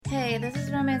Hi, this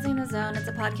is Romancing the Zone. It's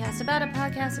a podcast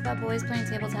about boys playing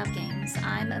tabletop games.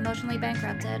 I'm emotionally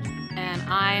bankrupted. And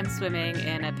I'm swimming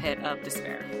in a pit of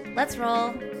despair. Let's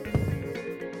roll.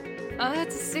 Oh,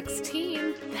 it's a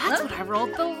 16. That's what I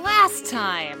rolled the last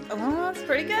time. Oh, that's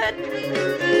pretty good.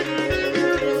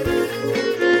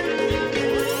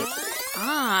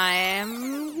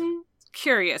 I'm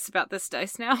curious about this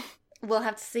dice now. We'll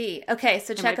have to see. Okay,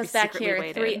 so check us back here.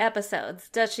 Weighted. 3 episodes.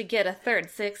 Does she get a third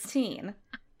 16?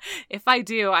 If I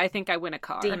do, I think I win a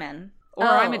car. Demon. Or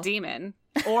I'm a demon.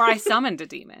 Or I summoned a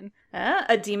demon.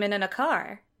 A demon in a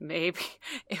car. Maybe.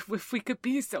 If we could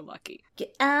be so lucky.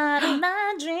 Get out of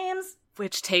my dreams.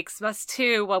 Which takes us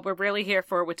to what we're really here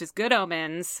for, which is Good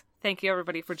Omens. Thank you,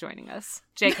 everybody, for joining us.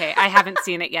 JK, I haven't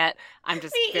seen it yet. I'm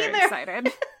just very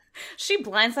excited. She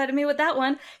blindsided me with that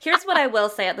one. Here's what I will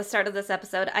say at the start of this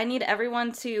episode. I need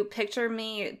everyone to picture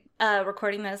me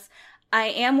recording this. I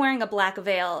am wearing a black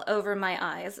veil over my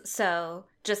eyes, so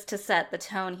just to set the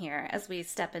tone here as we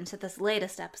step into this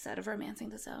latest episode of Romancing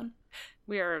the Zone.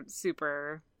 We are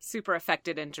super, super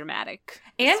affected and dramatic.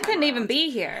 Anne couldn't even be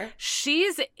here.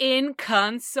 She's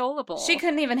inconsolable. She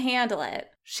couldn't even handle it.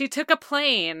 She took a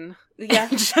plane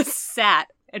and just sat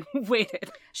and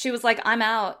waited. She was like, I'm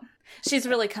out. She's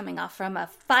really coming off from a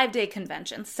 5-day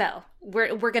convention, so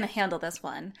we're going to handle this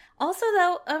one. Also,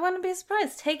 though, I wouldn't be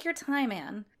surprised. Take your time,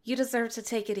 Anne. You deserve to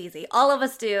take it easy. All of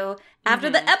us do after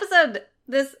the episode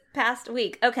this past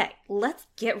week. Okay, let's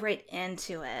get right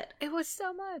into it. It was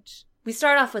so much. We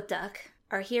start off with Duck,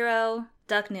 our hero,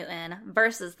 Duck Newton,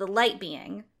 versus the light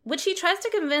being, which he tries to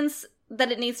convince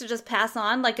that it needs to just pass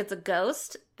on like it's a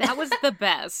ghost. That was the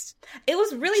best. It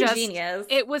was really genius.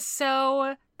 It was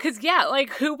so... Because, yeah,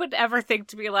 like, who would ever think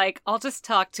to be like, I'll just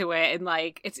talk to it and,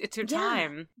 like, it's your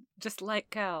time. Just let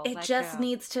go. It just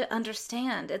needs to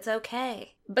understand. It's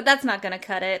okay. But that's not going to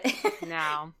cut it.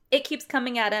 No. It keeps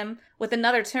coming at him with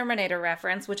another Terminator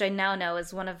reference, which I now know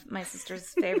is one of my sister's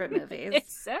favorite movies.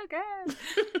 It's so good.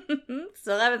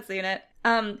 Still haven't seen it.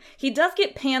 He does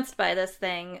get pantsed by this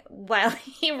thing while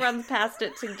he runs past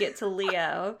it to get to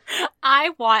Leo. I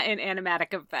want an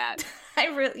animatic of that.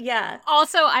 Yeah.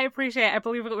 Also, I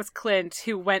believe it was Clint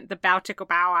who went the bow chicka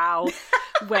bow wow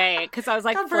way. Because I was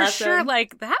like, for sure, him.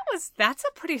 Like, that's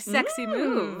a pretty sexy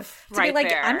move. To be like,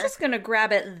 there. I'm just going to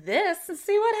grab at this and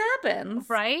see what happens.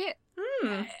 Right?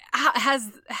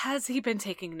 Has he been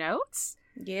taking notes?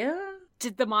 Yeah.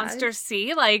 Did the monster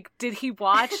see? Like, did he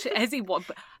watch?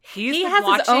 He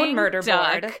has his own murder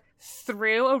board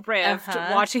through a rift,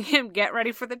 watching him get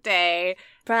ready for the day,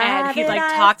 Private and he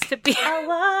like talks to people. I'm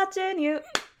watching you,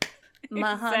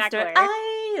 monster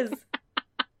eyes.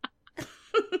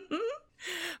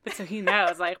 But so he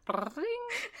knows, like,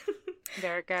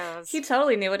 there it goes. He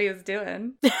totally knew what he was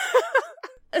doing.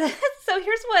 So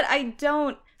here's what I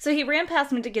don't. So he ran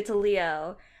past him to get to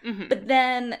Leo, but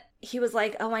then he was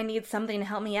like, oh, I need something to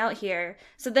help me out here.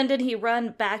 So then did he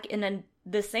run back in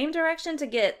the same direction to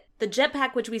get the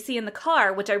jetpack, which we see in the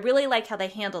car, which I really like how they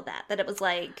handled that. That it was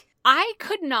like... I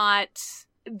could not...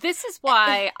 This is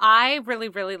why I really,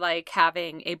 really like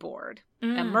having a board.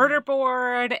 A murder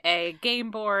board, a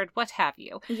game board, what have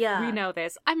you. Yeah. We know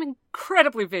this. I'm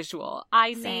incredibly visual.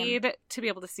 I need to be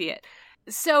able to see it.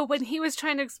 So when he was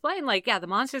trying to explain, like, yeah, the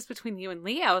monster's between you and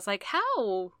Leo, I was like,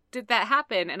 how did that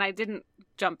happen? And I didn't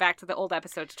jump back to the old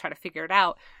episode to try to figure it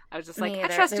out. I was just like, I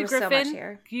trust you,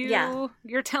 Griffin. So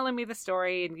you're telling me the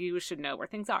story and you should know where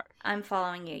things are. I'm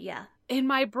following you, yeah. In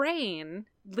my brain,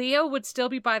 Leo would still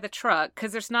be by the truck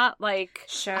because there's not like,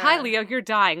 hi, Leo, you're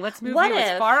dying. Let's move you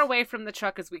as far away from the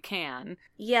truck as we can.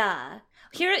 Yeah.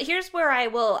 Here's where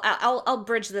I'll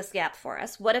bridge this gap for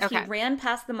us. What if he ran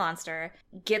past the monster,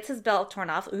 gets his belt torn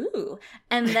off,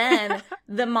 and then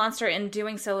the monster in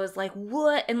doing so is like,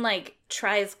 what? And like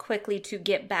tries quickly to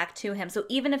get back to him. So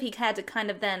even if he had to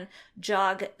kind of then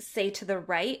jog, say, to the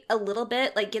right a little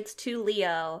bit, like gets to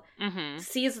Leo,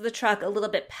 sees the truck a little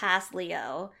bit past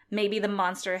Leo, maybe the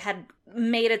monster had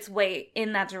made its way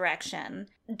in that direction.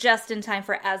 Just in time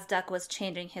for as Duck was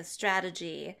changing his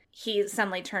strategy, he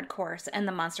suddenly turned course and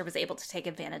the monster was able to take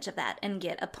advantage of that and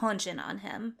get a punch in on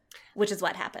him, which is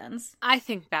what happens. I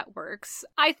think that works.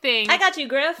 I got you,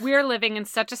 Griff. We're living in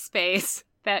such a space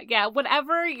that,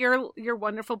 whatever your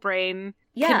wonderful brain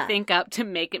can think up to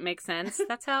make it make sense,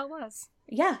 that's how it was.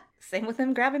 Yeah, same with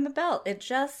him grabbing the belt. It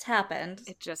just happened.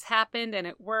 It just happened and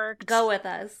it worked. Go with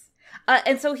us.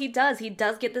 And so he does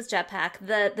get this jetpack.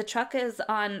 The truck is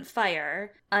on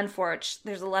fire, unfortunately.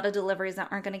 There's a lot of deliveries that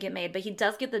aren't going to get made, but he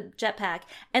does get the jetpack.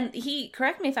 And he,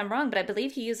 correct me if I'm wrong, but I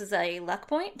believe he uses a luck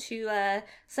point to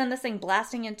send this thing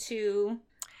blasting into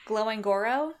Glowing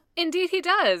Goro. Indeed he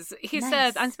does. He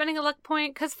says, I'm spending a luck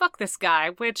point because fuck this guy,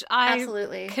 which I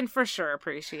can for sure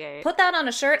appreciate. Put that on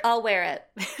a shirt, I'll wear it.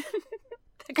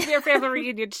 That could be our family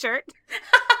reunion shirt.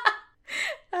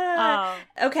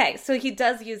 Okay, so he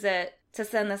does use it to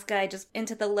send this guy just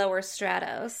into the lower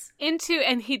stratos.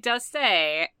 And he does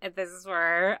say, and this is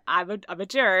where I'm a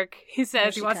jerk, he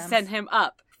says he wants to send him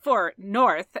up for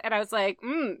north. And I was like,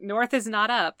 north is not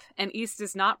up and east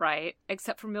is not right,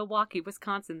 except for Milwaukee,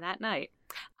 Wisconsin that night.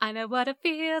 I know what it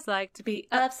feels like to be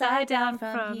upside down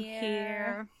from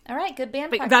here. All right, good band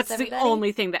practice, that's everybody. The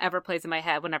only thing that ever plays in my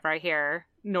head whenever I hear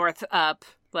north up.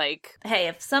 Like, hey,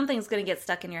 if something's going to get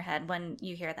stuck in your head when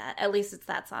you hear that, at least it's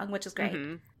that song, which is great.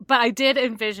 Mm-hmm. But I did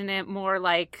envision it more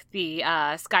like the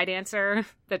Sky Dancer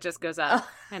that just goes up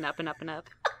and up and up and up.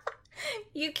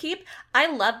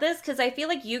 I love this because I feel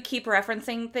like you keep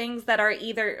referencing things that are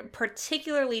either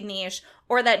particularly niche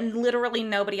or that literally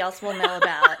nobody else will know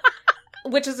about,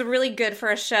 which is really good for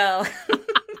a show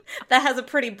that has a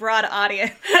pretty broad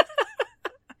audience.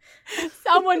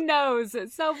 Someone knows.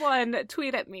 Someone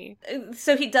tweet at me.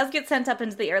 So he does get sent up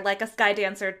into the air like a Sky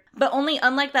Dancer, but only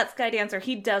unlike that Sky Dancer,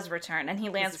 he does return and he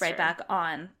lands right back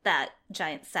on that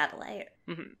giant satellite.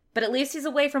 Mm-hmm. But at least he's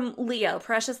away from Leo.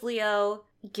 Precious Leo,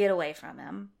 get away from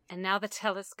him. And now the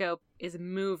telescope is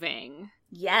moving.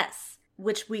 Yes.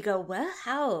 Which we go, well,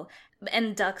 how?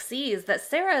 And Duck sees that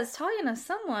Sarah is talking to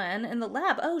someone in the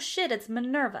lab. Oh shit, it's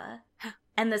Minerva.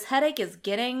 And this headache is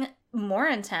getting more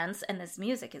intense, and this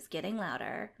music is getting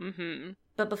louder. Mm-hmm.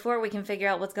 But before we can figure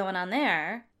out what's going on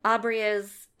there, Aubrey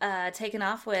is taken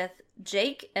off with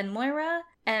Jake and Moira,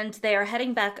 and they are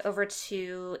heading back over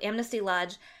to Amnesty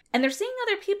Lodge. And they're seeing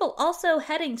other people also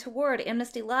heading toward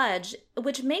Amnesty Lodge,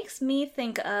 which makes me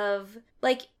think of,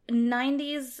 like,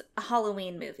 90s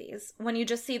Halloween movies, when you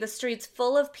just see the streets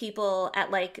full of people at,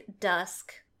 like,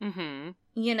 dusk. Mm-hmm.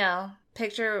 You know,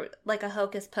 picture like a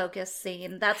Hocus Pocus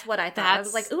scene. That's what I thought. I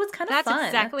was like, ooh, it's kind of fun. That's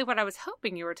exactly what I was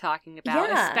hoping you were talking about,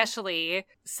 especially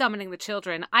summoning the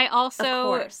children. I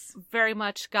also very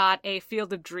much got a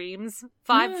Field of Dreams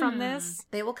vibe from this.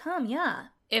 They will come, yeah.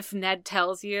 If Ned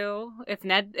tells you, if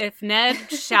Ned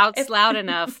shouts loud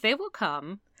enough, they will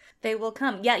come. They will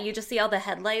come. Yeah, you just see all the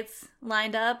headlights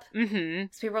lined up. Mm-hmm.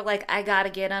 So people are like, I gotta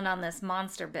get in on this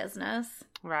monster business.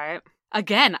 Right.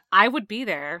 Again, I would be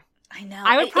there. I know.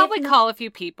 I would probably call a few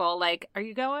people, like, are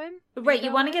you going? Right,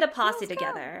 you want to get a posse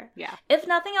together. Yeah. If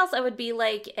nothing else, I would be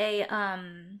like a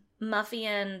Muffy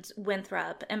and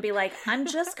Winthrop and be like, I'm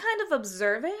just kind of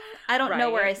observing. I don't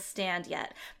know where I stand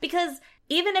yet. Because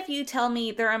even if you tell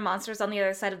me there are monsters on the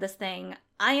other side of this thing,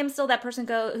 I am still that person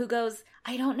who goes,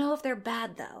 I don't know if they're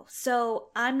bad, though. So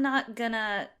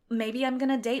maybe I'm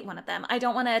gonna date one of them. I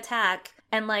don't want to attack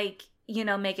and, like, you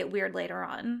know, make it weird later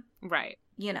on. Right.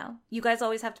 You know, you guys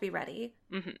always have to be ready.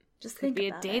 Mm-hmm. Just think about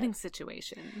it. Could be a dating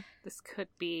situation. This could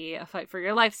be a fight for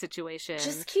your life situation.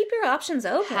 Just keep your options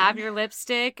open. Have your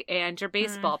lipstick and your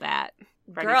baseball bat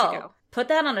ready to go. Put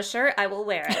that on a shirt. I will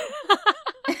wear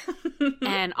it.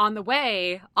 And on the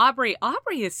way, Aubrey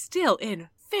is still in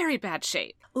very bad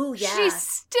shape. Ooh, yeah. She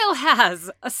still has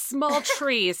a small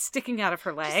tree sticking out of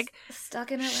her leg. Just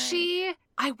stuck in her leg.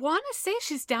 I want to say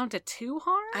she's down to 2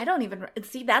 harm. I don't even...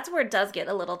 See, that's where it does get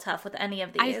a little tough with any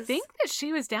of these. I think that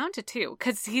she was down to 2.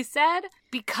 Because he said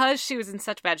because she was in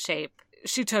such bad shape,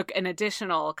 she took an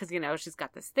additional... Because, you know, she's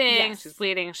got this thing. Yes. She's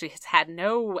bleeding. She's had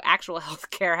no actual health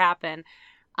care happen.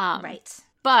 Right.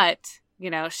 But... You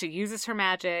know, she uses her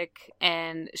magic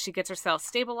and she gets herself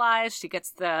stabilized. She gets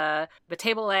the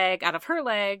table leg out of her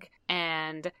leg,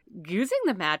 and using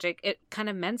the magic, it kind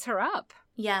of mends her up.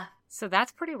 Yeah. So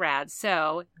that's pretty rad.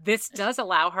 So this does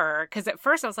allow her, because at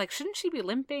first I was like, shouldn't she be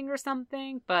limping or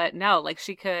something? But no, like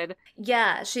she could.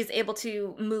 Yeah, she's able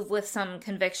to move with some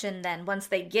conviction then once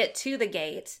they get to the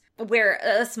gate where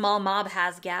a small mob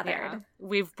has gathered. Yeah.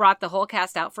 We've brought the whole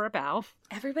cast out for a bow.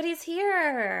 Everybody's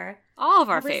here. All of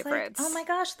our favorites. Like, oh my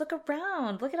gosh, look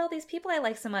around. Look at all these people I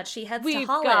like so much. She heads to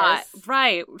Hollis.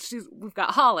 We've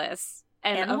got Hollis.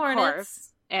 And of Hornets. Course.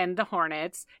 And the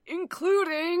Hornets.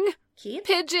 Including... Keith?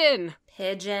 Pigeon.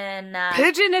 Pigeon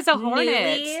is a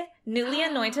hornet. Newly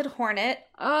anointed hornet.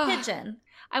 Pigeon.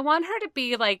 I want her to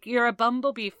be like, you're a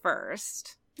bumblebee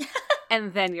first.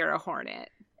 And then you're a hornet.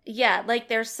 Yeah, like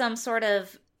there's some sort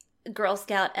of Girl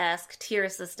Scout-esque tier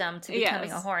system to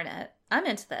becoming a hornet. I'm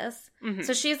into this. Mm-hmm.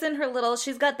 So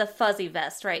she's got the fuzzy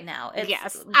vest right now.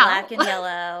 It's black and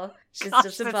yellow. She's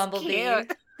just a bumblebee.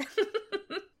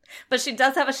 But she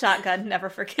does have a shotgun, never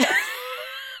forget.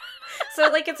 So,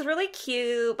 like, it's really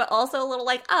cute, but also a little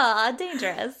like,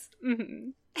 dangerous.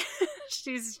 Mm-hmm.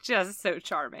 She's just so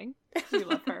charming. We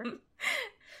love her.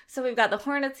 So we've got the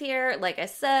Hornets here. Like I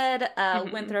said,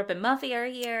 Winthrop and Muffy are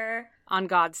here. On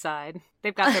God's side.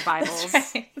 They've got their Bibles.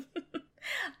 That's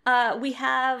right.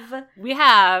 We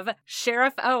have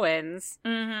Sheriff Owens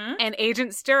and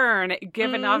Agent Stern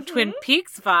giving off Twin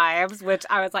Peaks vibes, which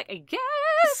I was like, yes!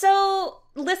 So,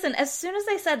 listen, as soon as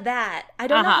I said that, I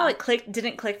don't know how it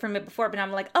didn't click for me before, but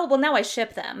I'm like, oh, well, now I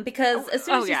ship them. Because as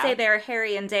soon as you say they're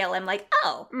Harry and Dale, I'm like,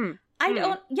 oh, I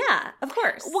don't, of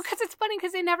course. Well, because it's funny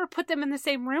because they never put them in the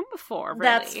same room before,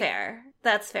 really.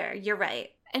 That's fair. You're right.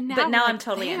 And now, but now I'm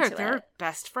totally into it. They're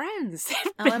best friends.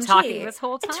 They've been talking this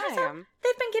whole time.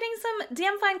 They've been getting some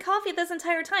damn fine coffee this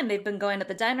entire time. They've been going to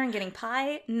the diner and getting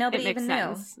pie. Nobody even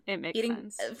knew. It makes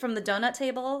sense. Eating from the donut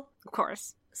table. Of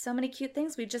course. So many cute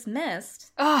things we just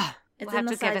missed. Ugh. It's we'll in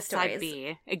have the to give a stories. side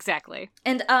B. Exactly.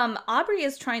 And Aubrey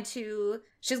is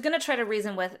she's going to try to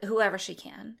reason with whoever she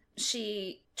can.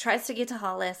 She tries to get to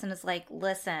Hollis and is like,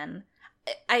 listen,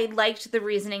 I liked the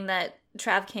reasoning that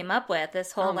Trav came up with.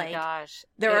 This whole,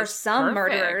 there are some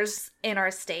murderers in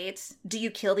our state. Do you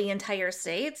kill the entire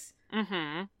state?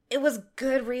 Mm-hmm. It was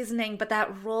good reasoning, but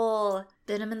that role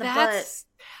bit him in the butt.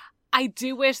 I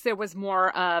do wish there was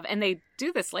more of, and they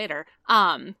do this later,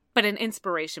 but an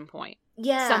inspiration point.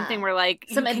 Yeah. Something where, like,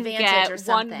 some you can advantage get or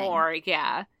something. one more,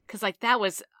 yeah. Because, like, that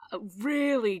was a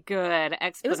really good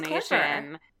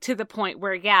explanation to the point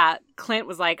where, Clint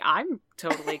was like, I'm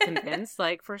totally convinced,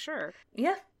 like, for sure.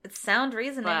 Yeah, it's sound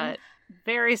reasoning. But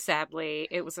very sadly,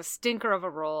 it was a stinker of a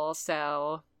role,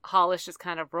 so Hollis just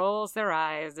kind of rolls their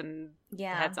eyes and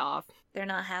heads off. They're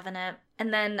not having it.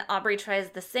 And then Aubrey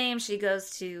tries the same. She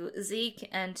goes to Zeke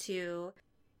and to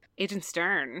Agent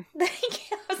Stern. I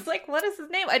was like, what is his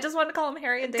name? I just want to call him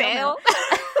Harry and Dale.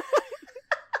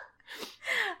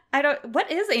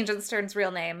 What is Agent Stern's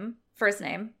real name? First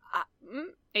name?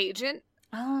 Agent.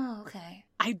 Oh, okay.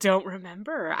 I don't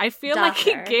remember. I feel like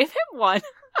he gave him one.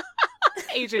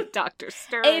 Agent Dr.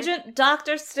 Stern. Agent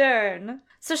Dr. Stern.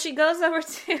 So she goes over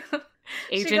to...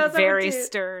 Agent Very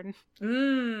Stern.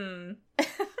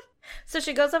 So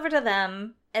she goes over to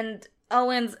them, and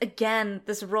Owens, again,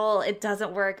 this role, it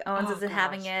doesn't work. Owens isn't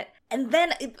having it. And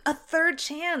then a third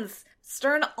chance.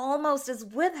 Stern almost is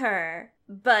with her,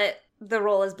 but the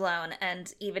role is blown,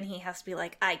 and even he has to be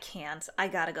like, I can't. I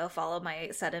gotta go follow my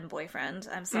set-in boyfriend.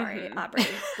 I'm sorry, Aubrey.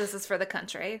 This is for the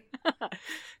country.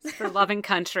 For loving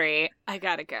country, I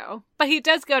gotta go. But he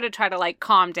does go to try to, like,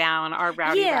 calm down our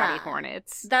rowdy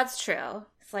Hornets. That's true.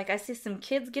 It's like, I see some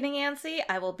kids getting antsy.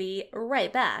 I will be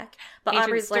right back. But Agent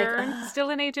Aubrey's Stern, like, still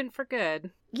an agent for good.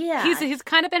 Yeah. He's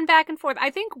kind of been back and forth. I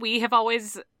think we have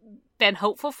always been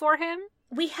hopeful for him.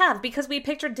 We have, because we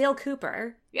pictured Dale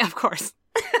Cooper. Yeah, of course.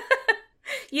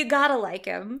 You gotta like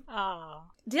him. Oh.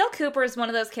 Dale Cooper is one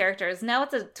of those characters. Now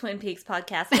it's a Twin Peaks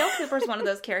podcast. Dale Cooper is one of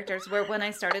those characters where when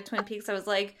I started Twin Peaks, I was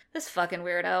like, this fucking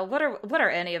weirdo. What are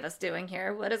any of us doing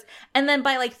here? And then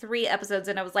by like 3 episodes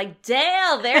in, I was like,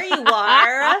 Dale, there you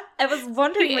are. I was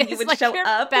wondering when you would show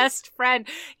up. Best friend.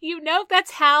 You know,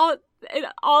 that's how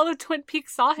all of Twin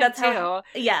Peaks saw him too.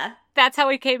 Yeah. That's how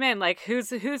he came in. Like, who's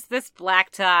this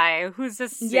black tie? Who's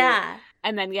this suit? Yeah.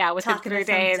 And then, within 3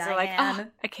 days, they're like, oh,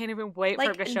 I can't even wait for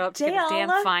him to show up to get a damn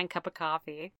fine cup of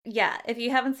coffee. Yeah, if you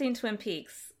haven't seen Twin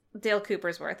Peaks, Dale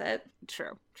Cooper's worth it.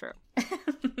 True.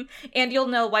 And you'll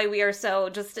know why we are so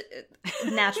just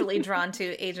naturally drawn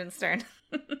to Agent Stern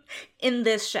in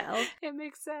this show. It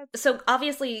makes sense. So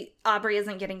obviously, Aubrey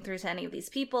isn't getting through to any of these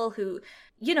people who,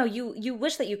 you know, you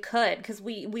wish that you could, because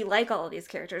we like all of these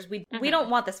characters. We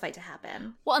don't want this fight to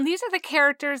happen. Well, and these are the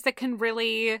characters that can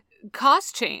really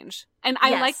cause change. And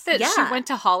I like that she went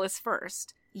to Hollis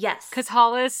first. Yes. Because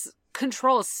Hollis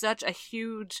controls such a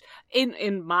huge,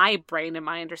 in my brain and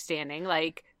my understanding,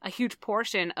 like a huge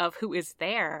portion of who is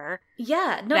there.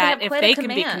 Yeah. No, that they have if they can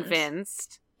be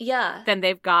convinced, then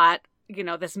they've got, you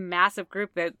know, this massive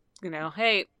group that, you know,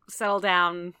 hey, settle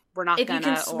down. We're not gonna. If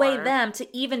you can sway them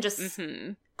to even just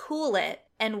cool it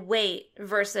and wait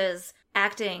versus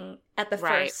acting at the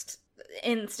first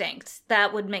instinct,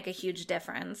 that would make a huge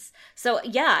difference. So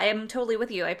yeah, I am totally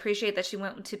with you. I appreciate that she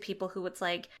went to people who it's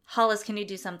like, Hollis, can you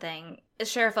do something?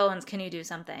 Sheriff Owens, can you do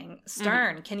something?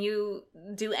 Stern, can you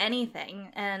do anything?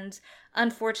 And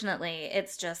unfortunately,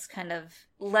 it's just kind of,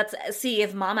 let's see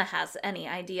if Mama has any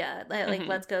idea. Like,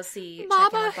 let's go see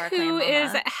Mama, who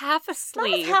is half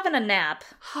asleep. Mama's having a nap.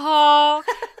 Oh,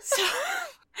 so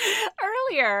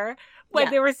earlier when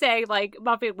they were saying, like,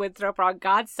 Muffy and Winthrop are on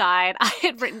God's side, I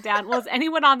had written down, well, is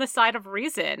anyone on the side of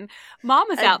reason?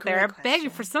 Mama's out there begging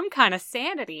for some kind of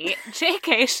sanity.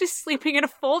 JK, she's sleeping in a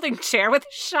folding chair with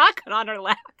a shotgun on her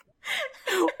lap.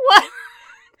 What?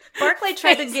 Barclay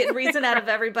tried to get reason out of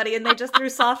everybody, and they just threw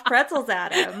soft pretzels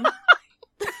at him.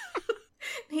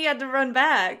 He had to run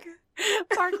back.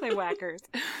 Barclay whackers.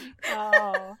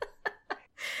 Oh.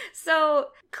 So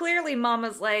clearly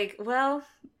Mama's like, well,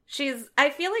 I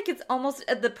feel like it's almost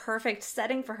the perfect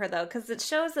setting for her, though, because it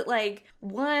shows that, like,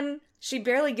 1, she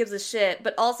barely gives a shit,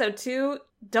 but also 2,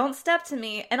 don't step to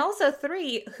me, and also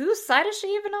 3, whose side is she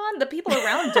even on? The people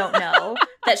around don't know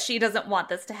that she doesn't want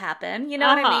this to happen. You know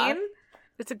what I mean?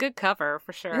 It's a good cover,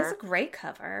 for sure. It's a great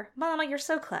cover. Mama, you're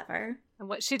so clever. And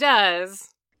what she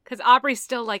does, because Aubrey's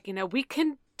still like, we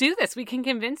can do this. We can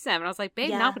convince them. And I was like, babe,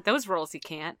 not with those rules, you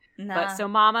can't. Nah. But so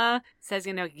Mama says,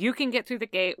 you can get through the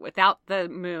gate without the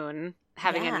moon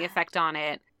having any effect on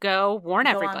it. Go warn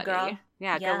everybody. On, girl.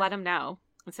 Yeah, go let them know.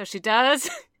 And so she does,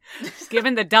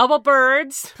 given the double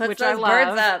birds, puts which those I love.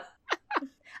 birds up.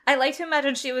 I like to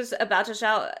imagine she was about to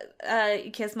shout,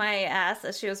 kiss my ass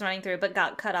as she was running through, but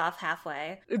got cut off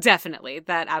halfway. Definitely.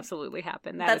 That absolutely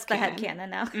happened. That's the headcanon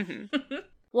now. Mm-hmm.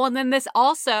 Well, and then this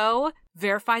also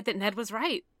verified that Ned was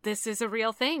right. This is a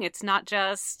real thing. It's not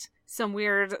just some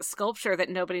weird sculpture that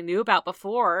nobody knew about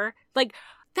before. Like,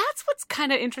 that's what's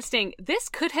kind of interesting. This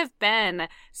could have been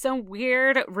some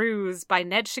weird ruse by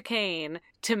Ned Chicane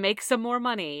to make some more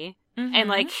money. Mm-hmm. And,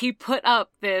 like, he put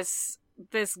up this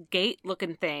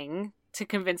gate-looking thing to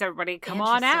convince everybody, come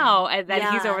on out. And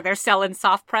then he's over there selling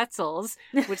soft pretzels,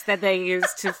 which then they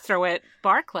use to throw at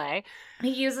Barclay. He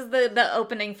uses the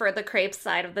opening for the crepe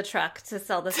side of the truck to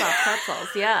sell the soft pretzels.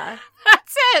 Yeah.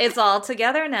 That's it. It's all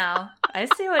together now. I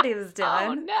see what he was doing.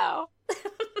 Oh, no.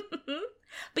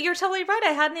 But you're totally right.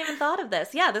 I hadn't even thought of this.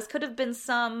 Yeah, this could have been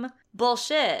some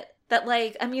bullshit. That,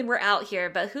 like, I mean, we're out here,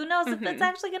 but who knows if that's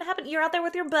actually going to happen. You're out there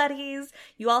with your buddies.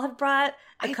 You all have brought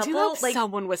a couple. I do hope like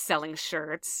someone was selling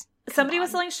shirts. Somebody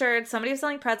was selling shirts. Somebody was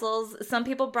selling pretzels. Some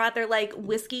people brought their, like,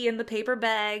 whiskey in the paper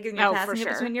bag, and you're passing it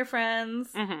between your friends.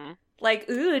 Mm-hmm. Like,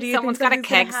 ooh, do you someone's think got a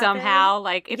keg somehow?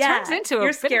 Like, it turns into a you're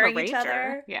bit scaring of a each rager.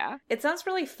 other. Yeah, it sounds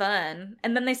really fun.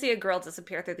 And then they see a girl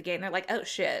disappear through the gate, and they're like, "Oh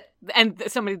shit!" And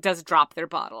somebody does drop their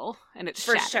bottle, and it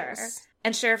for shatters. Sure.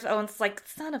 And Sheriff Owen's like,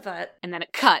 "Son of a!" And then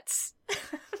it cuts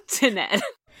to Ned.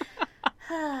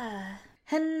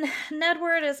 And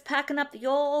Nedward is packing up the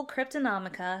old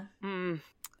Cryptonomica.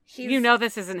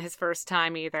 This isn't his first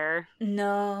time either.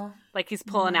 No. Like, he's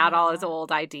pulling out all his old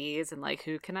IDs and, like,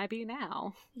 who can I be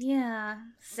now? Yeah.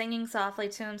 Singing softly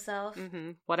to himself.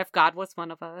 Mm-hmm. What if God was one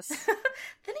of us?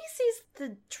 Then he sees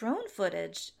the drone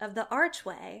footage of the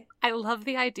archway. I love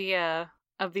the idea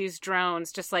of these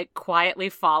drones just, like, quietly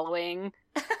following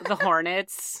the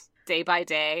Hornets day by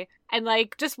day. And,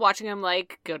 like, just watching them,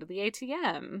 like, go to the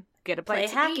ATM, get a bite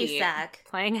to hacky eat. sack.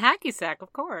 Playing hacky sack,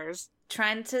 of course.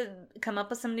 Trying to come up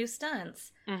with some new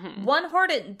stunts. Mm-hmm. One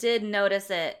Hornet did notice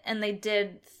it, and they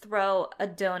did throw a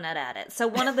donut at it. So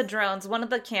one of the drones, one of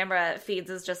the camera feeds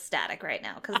is just static right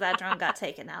now, because that drone got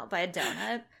taken out by a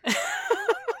donut.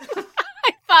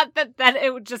 I thought that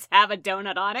it would just have a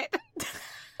donut on it.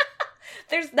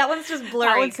 That one's just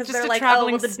blurry, because they're like, oh,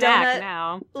 well, the donut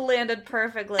now landed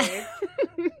perfectly.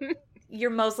 You're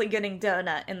mostly getting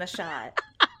donut in the shot.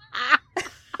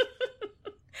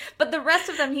 But the rest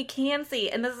of them he can see,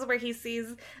 and this is where he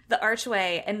sees the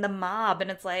archway and the mob, and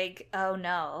it's like, oh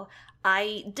no,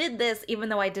 I did this even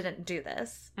though I didn't do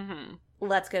this. Mm-hmm.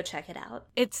 Let's go check it out.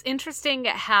 It's interesting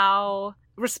how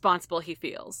responsible he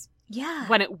feels. Yeah.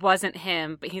 When it wasn't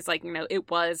him, but he's like, it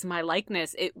was my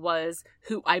likeness. It was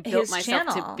who I built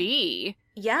myself to be.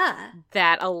 Yeah.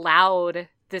 That allowed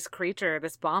this creature,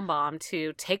 this bomb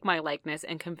to take my likeness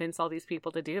and convince all these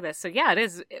people to do this. So yeah, it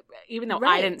is, even though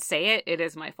I didn't say it, it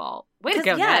is my fault. Way to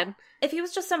go, Ned. If he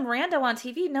was just some rando on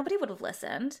TV, nobody would have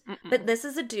listened. Mm-mm. But this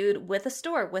is a dude with a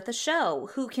store, with a show,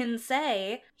 who can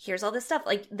say, here's all this stuff.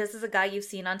 Like, this is a guy you've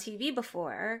seen on TV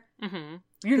before. Mm-hmm.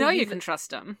 You can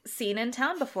trust him. Seen in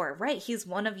town before. Right, he's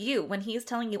one of you. When he's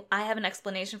telling you, I have an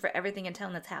explanation for everything in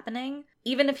town that's happening,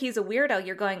 even if he's a weirdo,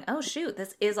 you're going, oh shoot,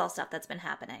 this is all stuff that's been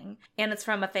happening. And it's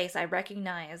from a face I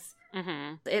recognize.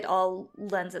 Mm-hmm. It all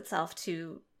lends itself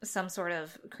to some sort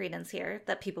of credence here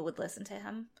that people would listen to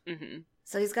him. Mm-hmm.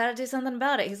 So he's got to do something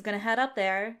about it. He's going to head up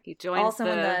there. He joins also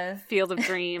the Field of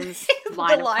Dreams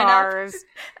line of cars.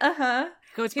 Uh-huh.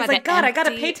 He's like, God, I got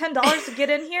to pay $10 to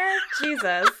get in here?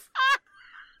 Jesus.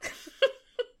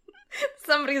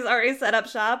 Somebody's already set up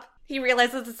shop. He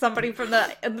realizes it's somebody from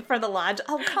the lodge.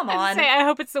 Oh, come on. I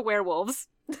hope it's the werewolves.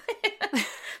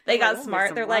 They got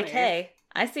smart. They're like, hey,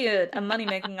 I see a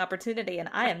money-making opportunity, and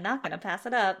I am not going to pass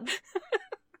it up.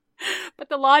 But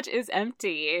the lodge is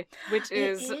empty, which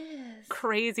is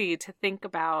crazy to think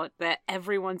about, that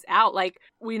everyone's out. Like,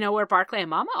 we know where Barclay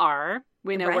and Mama are.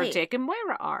 We know where Jake and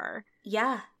Moira are.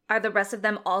 Yeah. are the rest of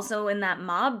them also in that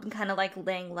mob kind of like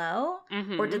laying low?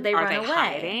 Mm-hmm. Or did they Are run they away?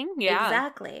 hiding? Yeah.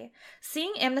 Exactly.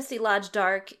 Seeing Amnesty Lodge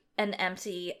dark and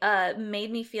empty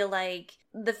made me feel like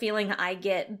the feeling I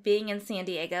get being in San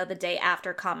Diego the day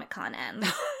after Comic-Con ends.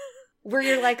 Where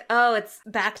you're like, oh, it's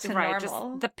back to normal.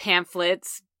 Just the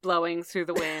pamphlets blowing through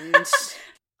the wind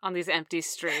on these empty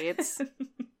streets.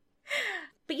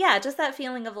 But yeah, just that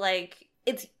feeling of like,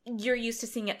 you're used to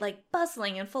seeing it like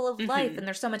bustling and full of life, and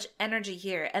there's so much energy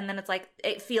here, and then it's like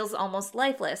it feels almost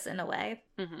lifeless in a way.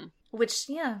 Which,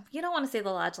 yeah, you don't want to say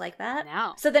the lodge like that.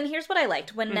 No. So then here's what I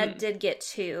liked. When Ned did get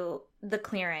to the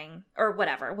clearing, or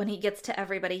whatever, when he gets to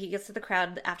everybody, he gets to the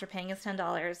crowd after paying his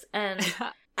 $10, and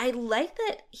I like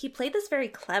that he played this very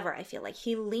clever, I feel like.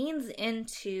 He leans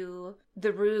into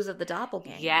the ruse of the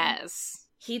doppelganger. Yes.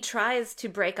 He tries to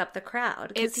break up the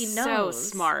crowd because he knows. So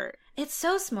smart. It's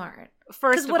so smart.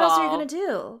 First of what all, else are you going to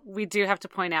do? We do have to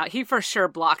point out, he for sure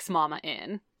blocks Mama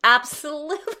in.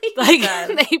 Absolutely.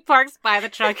 Like, he parks by the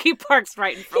truck. He parks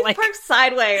right in front. He parks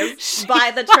sideways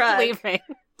by the truck. Leaving.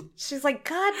 She's like,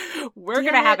 God, we're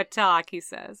going to have a talk, he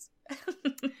says.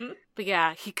 But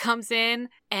yeah, he comes in,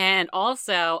 and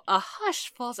also a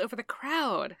hush falls over the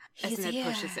crowd as Ned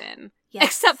pushes in. Yes.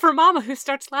 Except for Mama, who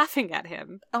starts laughing at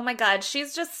him. Oh my God,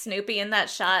 she's just Snoopy in that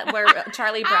shot where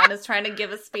Charlie Brown is trying to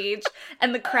give a speech,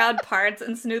 and the crowd parts,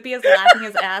 and Snoopy is laughing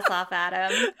his ass off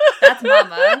at him. That's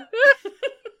Mama.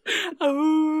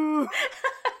 Oh.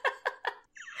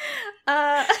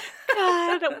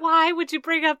 God, why would you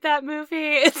bring up that movie?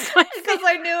 It's because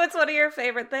I knew it's one of your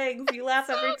favorite things. You laugh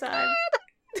every time.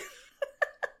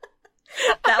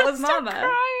 That was Mama.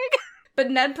 Crying.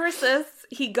 But Ned persists.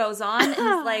 He goes on and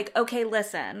is like, okay,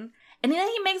 listen. And then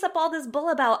he makes up all this bull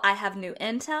about, I have new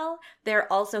intel.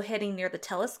 They're also hitting near the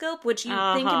telescope, which you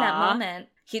think in that moment,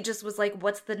 he just was like,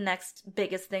 what's the next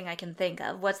biggest thing I can think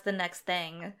of? What's the next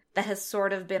thing that has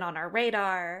sort of been on our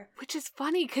radar? Which is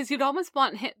funny, because you'd almost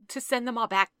want him to send them all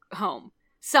back home.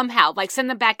 Somehow, like send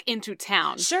them back into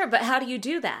town. Sure, but how do you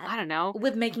do that? I don't know.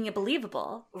 With making it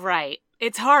believable. Right.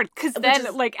 It's hard, because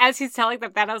then, like, as he's telling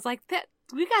them that, I was like,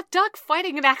 we got Duck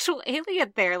fighting an actual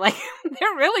alien there. Like,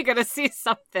 they're really going to see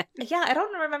something. Yeah, I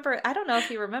don't know if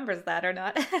he remembers that or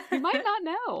not. He might not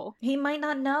know. He might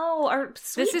not know. Our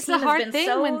sweet this is team the hard has been thing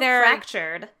so when they're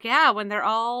fractured. Yeah, when they're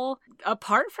all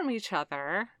apart from each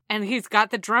other. And he's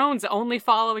got the drones only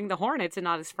following the Hornets and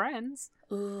not his friends.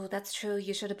 Ooh, that's true.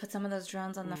 You should have put some of those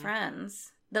drones on the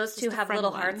friends. Those two have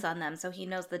little hearts on them, so he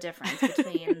knows the difference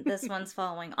between this one's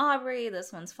following Aubrey,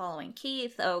 this one's following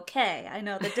Keith. Okay, I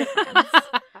know the difference.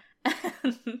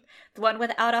 The one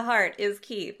without a heart is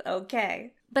Keith.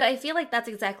 Okay. But I feel like that's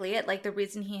exactly it. Like, the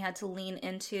reason he had to lean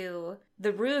into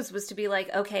the ruse was to be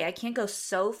like, okay, I can't go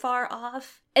so far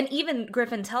off. And even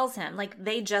Griffin tells him, like,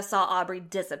 they just saw Aubrey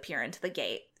disappear into the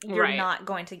gate. You're not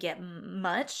going to get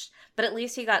much, but at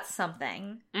least he got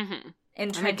something. Mm-hmm.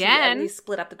 And trying to at least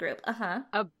split up the group.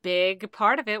 A big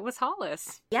part of it was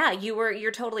Hollis. Yeah,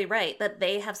 you're totally right. That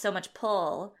they have so much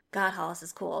pull. God, Hollis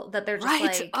is cool. That they're just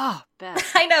like... Oh, Beth.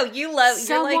 I know, you love...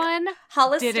 Someone you're like,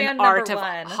 Hollis did stand an art number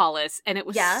of one. Hollis, and it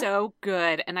was so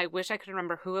good, and I wish I could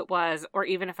remember who it was, or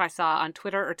even if I saw on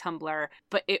Twitter or Tumblr,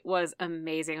 but it was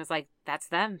amazing. It was like, that's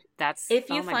them. That's... If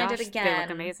you find it again... They look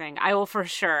amazing. I will for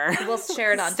sure... We'll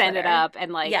share it on send Twitter. It up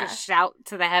and shout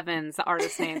to the heavens the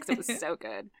artist's name, because it was so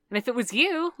good. And if it was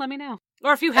you, let me know.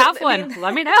 Or if you have one,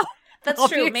 let me know. That's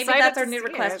true. Maybe that's our new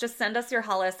request. Just send us your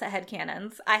Hollis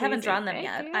headcanons. I haven't drawn them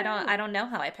yet. I don't know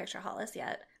how I picture Hollis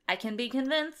yet. I can be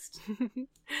convinced.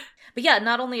 But yeah,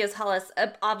 not only is Hollis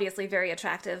obviously very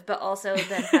attractive, but also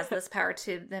then has this power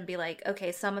to then be like,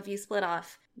 okay, some of you split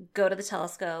off, go to the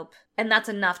telescope, and that's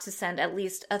enough to send at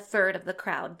least a third of the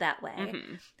crowd that way.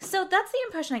 Mm-hmm. So that's the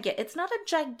impression I get. It's not a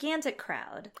gigantic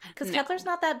crowd, because Kettler's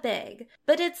not that big,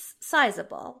 but it's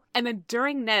sizable. And then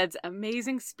during Ned's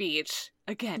amazing speech,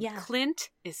 again, Clint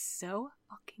is so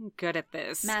fucking good at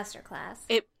this. Masterclass.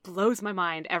 It blows my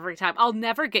mind every time. I'll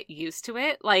never get used to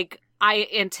it. Like, I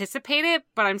anticipate it,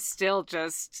 but I'm still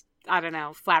just, I don't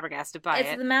know, flabbergasted by it.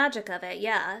 It's the magic of it,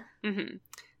 yeah.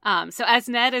 Mm-hmm. So as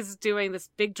Ned is doing this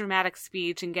big dramatic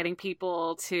speech and getting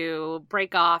people to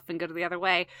break off and go to the other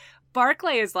way,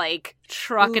 Barclay is like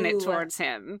trucking it towards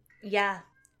him. Yeah.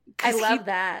 I love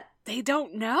that. They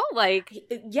don't know, like...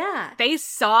 Yeah. They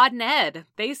saw Ned.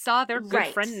 They saw their good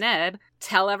friend Ned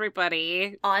tell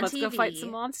everybody, on let's TV. Go fight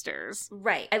some monsters.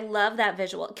 Right. I love that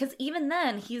visual. Because even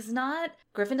then, he's not...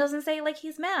 Griffin doesn't say, like,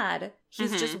 he's mad.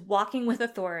 He's just walking with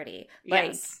authority.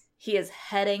 Like, he is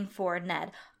heading for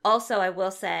Ned. Also, I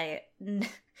will say...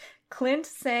 Clint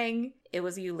saying, "It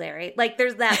was you, Larry." Like,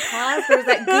 there's that pause. There's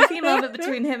that goofy moment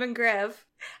between him and Griff.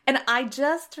 And I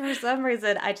just, for some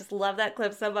reason, I just love that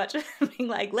clip so much. Being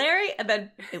like, Larry, and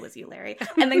then it was you, Larry.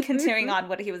 And then continuing on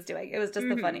what he was doing. It was just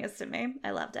the funniest to me.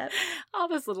 I loved it. All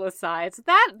those little asides.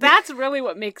 That's really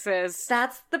what makes us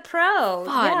That's the pro.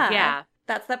 fun. Yeah.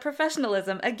 That's that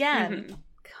professionalism again.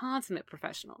 Consummate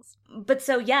professionals. But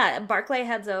so, yeah, Barclay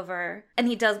heads over and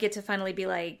he does get to finally be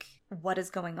like, what is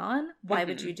going on? Why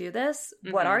would you do this?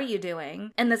 What are you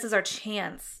doing? And this is our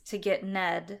chance to get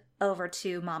Ned over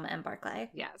to Mama and Barclay.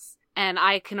 Yes. And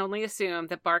I can only assume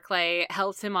that Barclay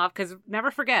helps him off because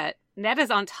never forget, Ned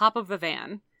is on top of the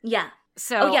van. Yeah.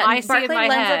 So I see in my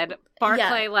head,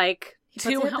 Barclay like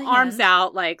two arms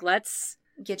out, like, let's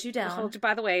get you down. Hold you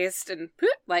by the waist and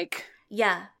like.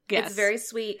 Yeah. Yes. It's very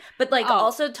sweet. But like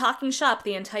also talking shop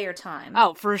the entire time.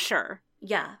 Oh, for sure.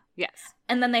 Yeah. Yes.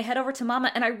 And then they head over to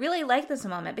Mama, and I really like this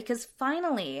moment because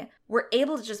finally we're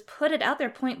able to just put it out there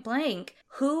point blank.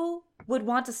 Who would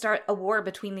want to start a war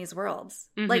between these worlds?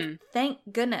 Like, thank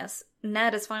goodness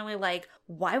Ned is finally like,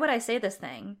 why would I say this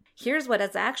thing? Here's what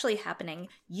is actually happening.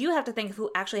 You have to think of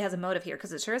who actually has a motive here,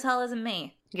 because it sure as hell isn't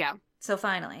me. Yeah. So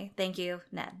finally, thank you,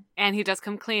 Ned. And he does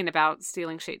come clean about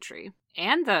stealing Shade Tree.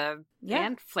 And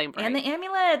and Flame Bright. And the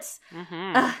amulets.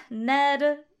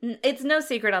 Ned, it's no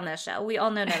secret on this show. We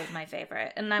all know Ned is my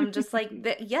favorite. And I'm just like,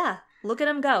 yeah, look at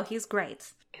him go. He's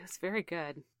great. It was very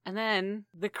good. And then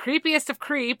the creepiest of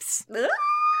creeps,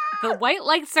 the white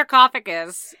light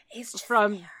sarcophagus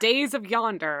from there. Days of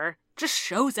Yonder just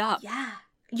shows up. Yeah.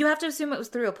 You have to assume it was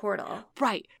through a portal.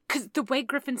 Right. Because the way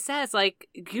Griffin says, like,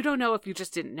 you don't know if you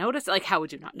just didn't notice it. Like, how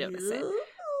would you not notice it?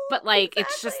 But, like,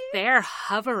 it's just there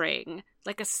hovering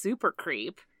like a super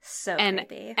creep. So and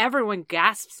creepy. Everyone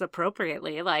gasps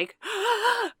appropriately, like,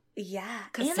 yeah.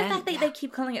 And the fact that they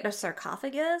keep calling it a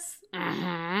sarcophagus.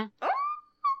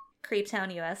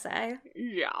 Creeptown, USA.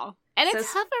 Yeah. And so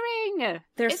it's hovering.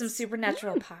 There's some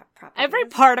supernatural properties. Every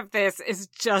part of this is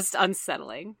just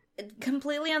unsettling.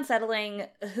 Completely unsettling.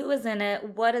 Who is in it?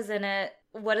 What is in it?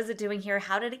 What is it doing here?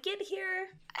 How did it get here?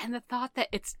 And the thought that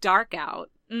it's dark out.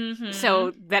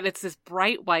 So that it's this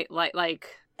bright white light,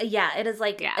 like... Yeah, it is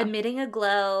like emitting a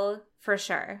glow for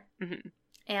sure.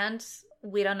 And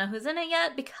we don't know who's in it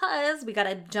yet because we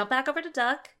gotta jump back over to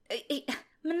Duck.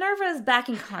 Minerva is back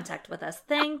in contact with us.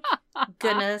 Thank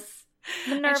goodness.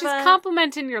 Minerva. And she's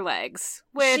complimenting your legs,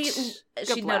 which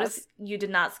she noticed you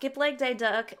did not skip leg day,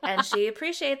 Duck, and she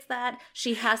appreciates that.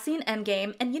 She has seen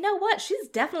Endgame, and you know what? She's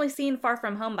definitely seen Far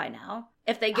From Home by now.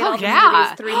 If they get all the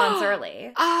movies 3 months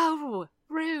early. Oh,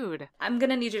 rude. I'm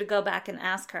gonna need you to go back and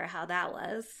ask her how that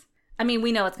was. I mean,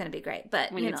 we know it's gonna be great,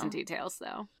 but we need some details,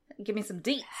 though. Give me some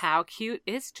deets. How cute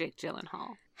is Jake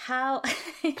Gyllenhaal? How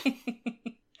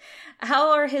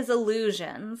are his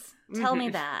illusions? Tell me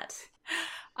that.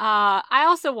 I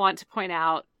also want to point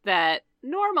out that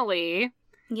normally,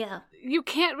 you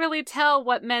can't really tell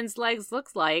what men's legs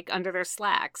look like under their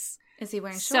slacks. Is he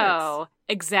wearing shorts? So,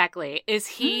 exactly. Is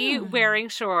he wearing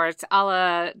shorts a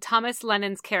la Thomas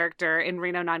Lennon's character in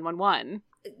Reno 911?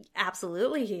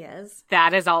 Absolutely he is.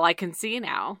 That is all I can see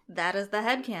now. That is the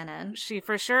headcanon. She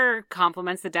for sure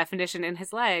complements the definition in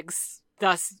his legs.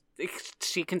 Thus,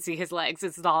 she can see his legs.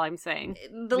 This is all I'm saying.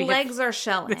 The legs are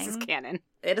showing. This is canon.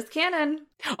 It is canon.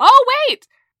 Oh, wait!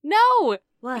 No!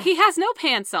 What? He has no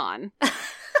pants on.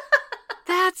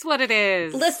 That's what it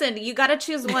is. Listen, you gotta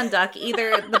choose one, Duck.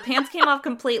 Either the pants came off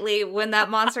completely when that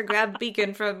monster grabbed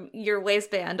Beacon from your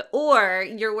waistband, or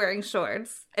you're wearing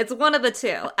shorts. It's one of the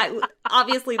two.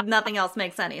 Obviously, nothing else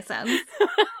makes any sense.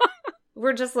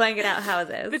 We're just laying it out how it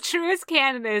is. The truest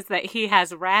canon is that he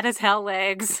has rad as hell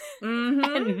legs,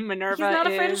 and Minerva He's not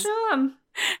afraid to show them.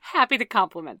 Happy to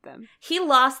compliment them. He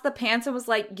lost the pants and was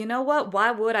like, you know what?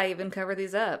 Why would I even cover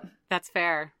these up? That's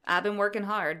fair. I've been working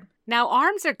hard. Now,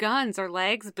 arms or guns or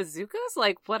legs, bazookas?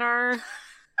 Like, what are...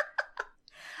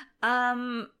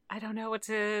 I don't know what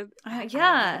to... I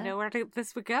don't know where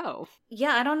this would go.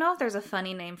 Yeah, I don't know if there's a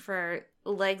funny name for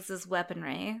legs as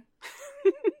weaponry.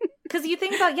 Because you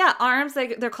think about, arms,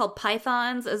 they're called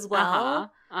pythons as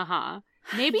well.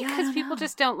 Maybe because people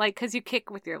just don't like, because you kick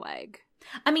with your leg.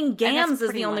 I mean, gams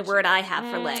is the only word I have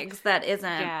for legs that isn't.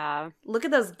 Yeah. Look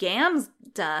at those gams,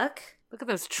 Duck. Look at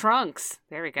those trunks.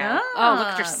 There we go. Oh, look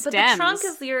at your stems. But the trunk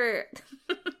is your...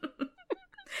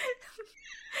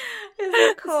 is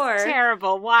your core.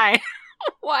 Terrible. Why?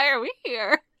 Why are we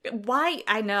here? Why?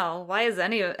 I know. Why is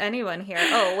anyone here?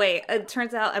 Oh, wait. It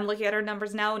turns out I'm looking at our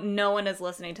numbers now. No one is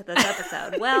listening to this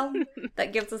episode. Well,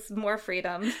 that gives us more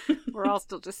freedom. We're all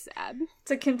still just sad.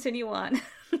 To continue on.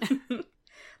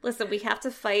 Listen, we have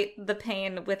to fight the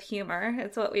pain with humor.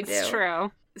 It's what we do. It's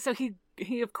true. So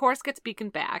he of course gets Beacon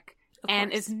back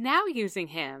and is now using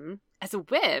him as a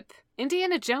whip,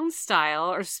 Indiana Jones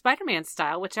style or Spider-Man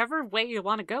style, whichever way you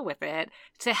want to go with it,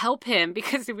 to help him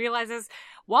because he realizes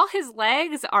while his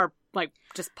legs are like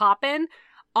just popping,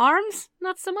 arms,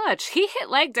 not so much. He hit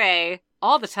leg day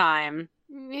all the time.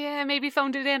 Yeah, maybe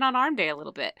phoned it in on arm day a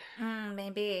little bit.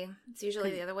 Maybe. It's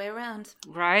usually the other way around.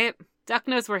 Right? Duck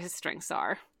knows where his strengths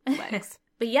are. Legs.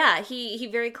 But yeah, he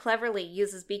very cleverly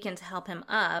uses Beacon to help him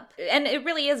up. And it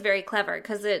really is very clever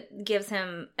because it gives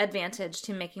him advantage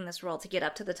to making this roll to get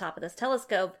up to the top of this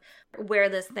telescope where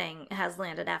this thing has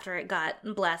landed after it got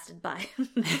blasted by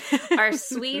our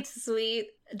sweet, sweet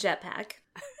jetpack.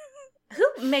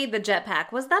 Who made the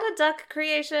jetpack? Was that a Duck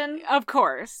creation? Of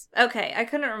course. Okay, I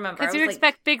couldn't remember. Because you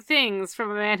expect big things from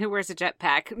a man who wears a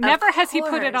jetpack. Never has he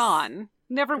put it on.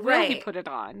 Never will he put it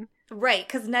on. Right,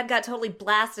 because Ned got totally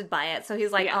blasted by it, so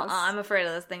he's like, I'm afraid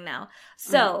of this thing now.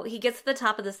 So he gets to the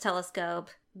top of this telescope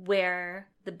where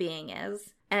the being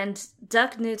is, and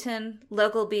Duck Newton,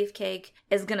 local beefcake,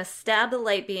 is going to stab the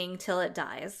light being till it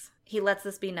dies. He lets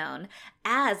this be known,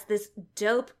 as this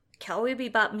dope Cowboy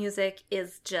Bebop music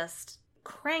is just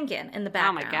cranking in the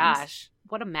background. Oh my gosh,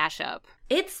 what a mashup.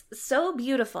 It's so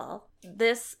beautiful,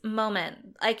 this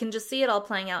moment. I can just see it all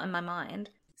playing out in my mind.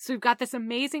 So we've got this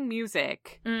amazing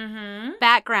music,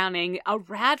 backgrounding a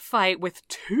rad fight with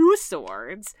 2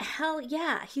 swords. Hell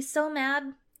yeah, he's so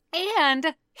mad.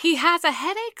 And he has a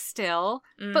headache still,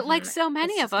 but like so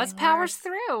many of us, powers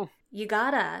through. You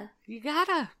gotta.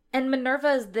 And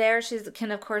Minerva is there. She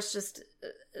can, of course, just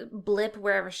blip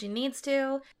wherever she needs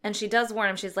to. And she does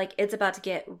warn him. She's like, it's about to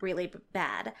get really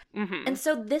bad. Mm-hmm. And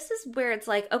so this is where it's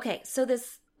like, okay, so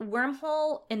this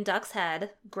wormhole in Duck's head,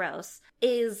 gross,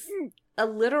 is a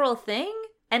literal thing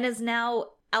and is now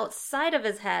outside of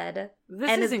his head.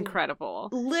 This is incredible.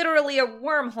 Literally a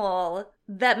wormhole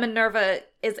that Minerva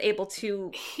is able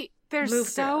to There's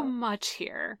so much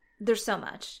here. There's so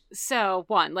much. So,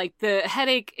 one, like the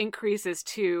headache increases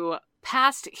to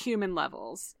past human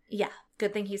levels. Yeah.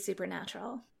 Good thing he's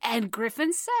supernatural. And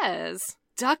Griffin says,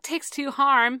 Duck takes 2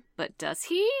 harm, but does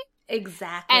he?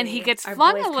 Exactly. And he gets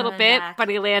flung a little bit, but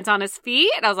he lands on his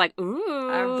feet. And I was like, ooh.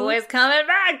 Our boy's coming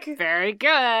back. Very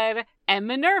good. And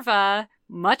Minerva,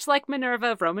 much like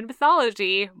Minerva of Roman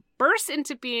mythology, bursts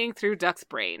into being through Duck's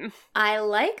brain. I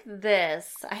like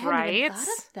this. I hadn't even thought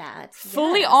of that.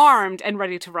 Fully armed and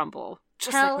ready to rumble.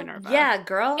 Just hell, like Minerva. Yeah,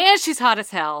 girl. And she's hot as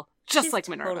hell. Just she's like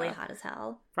Minerva. Totally hot as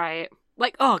hell. Right.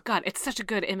 Like, oh god, it's such a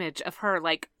good image of her,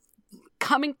 like,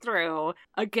 coming through,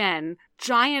 again,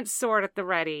 giant sword at the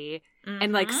ready,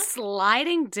 and like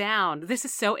sliding down. This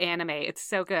is so anime. It's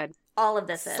so good. All of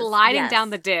this is. Sliding down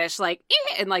the dish, like,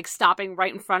 and like stopping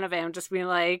right in front of him, just being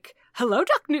like, hello,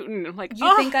 Duck Newton. I'm like,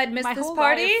 you think I'd miss this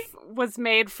party? Life was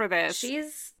made for this.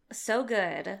 She's so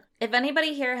good. If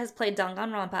anybody here has played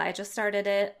Danganronpa, I just started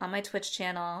it on my Twitch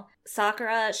channel.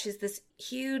 Sakura, she's this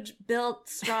huge, built,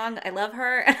 strong. I love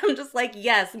her. And I'm just like,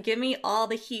 yes, give me all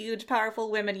the huge,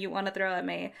 powerful women you want to throw at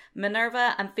me.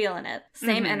 Minerva, I'm feeling it.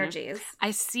 Same energies.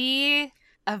 I see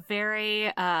a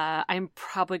very, I'm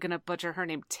probably going to butcher her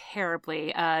name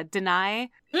terribly. Denai.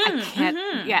 I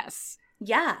can't, yes.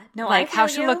 Yeah. No, like how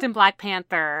she looked in Black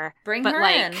Panther. Bring but her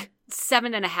like, in.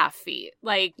 7.5 feet.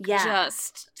 Like,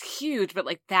 just huge, but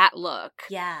like that look.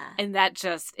 Yeah. And that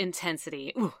just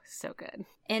intensity. Ooh, so good.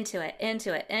 Into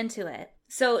it.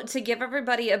 So to give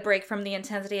everybody a break from the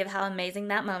intensity of how amazing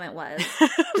that moment was,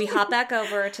 we hop back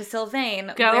over to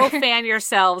Sylvain. Go fan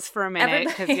yourselves for a minute,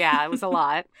 because yeah, it was a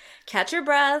lot. Catch your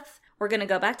breath. We're going to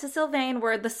go back to Sylvain,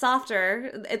 where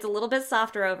it's a little bit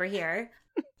softer over here.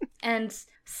 And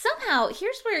somehow,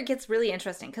 here's where it gets really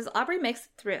interesting, because Aubrey makes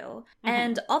it through,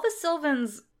 and all the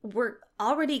Sylvans were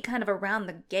already kind of around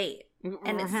the gate,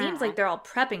 and it seems like they're all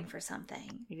prepping for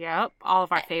something. Yep, all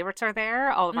of our favorites are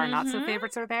there, all of our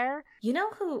not-so-favorites are there. You know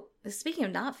who, speaking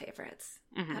of not-favorites,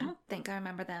 I don't think I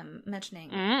remember them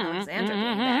mentioning Alexandra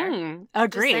being there.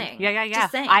 Agreed. Yeah.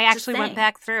 I actually went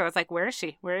back through. I was like, where is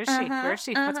she? Where is she? Where is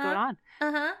she? What's going on?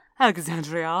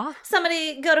 Alexandria.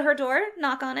 Somebody go to her door,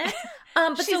 knock on it.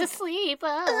 But she's asleep.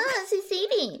 She's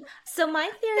sleeping. So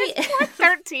my theory is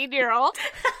 13-year-old.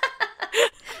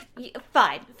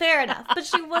 Fine, fair enough. But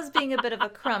she was being a bit of a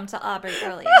crumb to Aubrey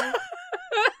earlier.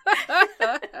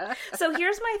 So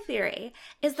here's my theory,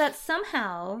 is that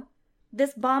somehow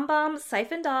this bomb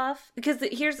siphoned off, because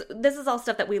this is all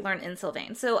stuff that we learned in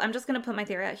Sylvain. So I'm just going to put my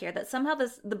theory out here, that somehow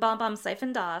the bomb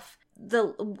siphoned off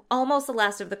almost the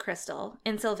last of the crystal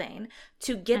in Sylvain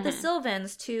to get the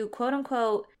Sylvans to quote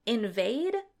unquote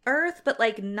invade Earth, but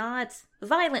like not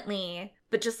violently,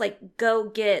 but just like go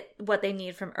get what they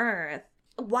need from Earth,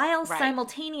 while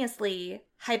simultaneously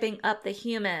hyping up the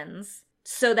humans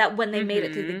so that when they made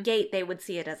it through the gate, they would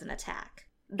see it as an attack.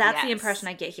 That's the impression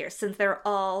I get here, since they're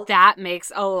all... That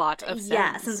makes a lot of sense.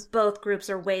 Yeah, since both groups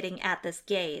are waiting at this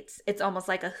gate, it's almost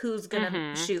like a who's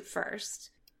gonna shoot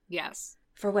first. Yes.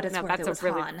 For what it's worth, that's it was a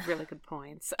really, Han. really good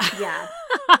point. Yeah.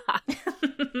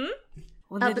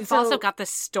 Well, then it's also got the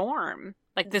storm.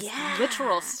 Like this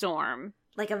literal storm.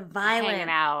 Like a violent... Hanging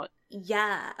out.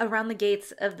 Yeah, around the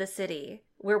gates of the city,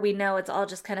 where we know it's all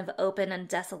just kind of open and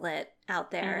desolate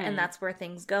out there, and that's where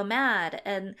things go mad.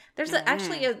 And there's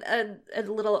actually a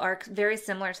little arc very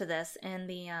similar to this in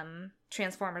the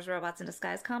Transformers Robots in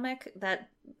Disguise comic that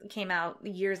came out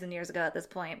years and years ago at this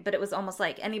point. But it was almost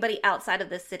like anybody outside of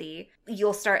this city,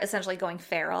 you'll start essentially going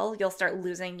feral. You'll start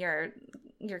losing your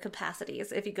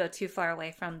capacities if you go too far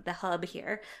away from the hub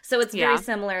here. So it's very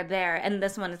similar there. And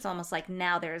this one, it's almost like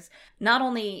now there's, not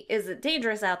only is it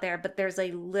dangerous out there, but there's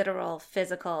a literal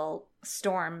physical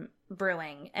storm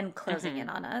brewing and closing in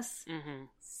on us.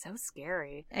 So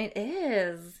scary. It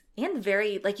is. And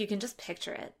very, like, you can just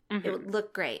picture it. It would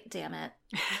look great, damn it.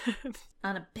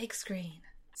 On a big screen.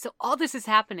 So all this is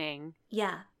happening.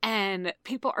 Yeah. And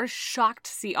people are shocked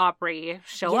to see Aubrey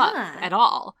show up at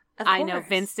all. I know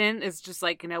Vincent is just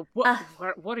like,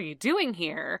 what are you doing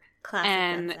here? Classic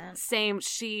and Vincent.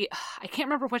 Same, I can't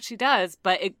remember what she does,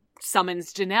 but it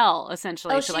summons Janelle,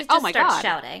 essentially. Oh, She's she like, just oh my starts God.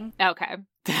 shouting. Okay.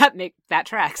 That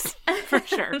tracks, for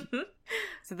sure.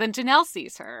 So then Janelle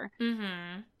sees her.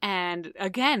 And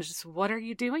again, just, what are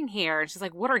you doing here? And she's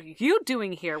like, what are you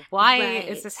doing here? Why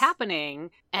is this happening?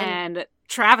 And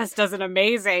Travis does an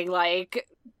amazing, like,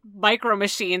 Micro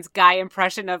Machines guy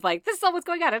impression of, like, this is all what's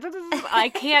going on.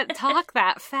 I can't talk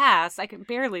that fast. I can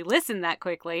barely listen that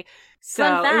quickly. So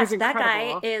fun fact, it was that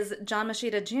incredible. guy is John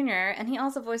Machida Jr., and he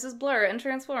also voices Blur in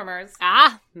Transformers.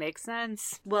 Makes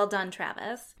sense. Well done,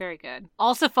 Travis. Very good.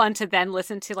 Also fun to then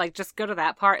listen to, like, just go to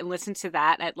that part and listen to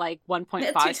that at, like,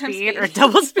 1.5 speed or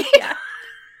double speed.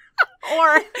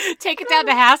 Or take it down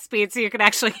to half speed so you can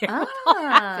actually hear what all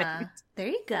happened. There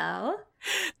you go.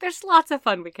 There's lots of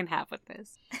fun we can have with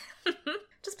this.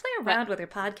 Just play around with your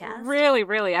podcast. Really,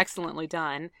 really excellently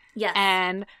done. Yes.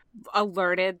 And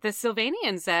alerted the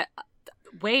Sylvanians that,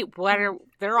 wait,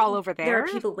 they're all over there? There are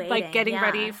people waiting. Like, getting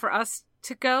ready for us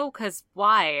to go? Because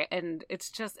why? And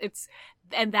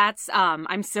that's,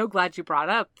 I'm so glad you brought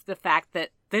up the fact that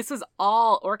this was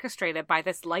all orchestrated by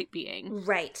this light being.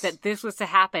 Right. That this was to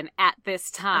happen at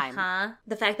this time.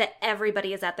 The fact that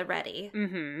everybody is at the ready.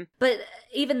 But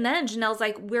even then, Janelle's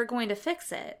like, we're going to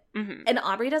fix it. And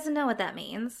Aubrey doesn't know what that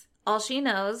means. All she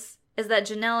knows is that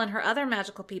Janelle and her other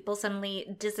magical people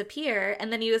suddenly disappear,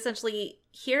 and then you essentially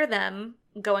hear them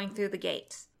going through the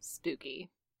gate. Spooky.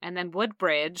 And then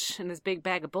Woodbridge, in his big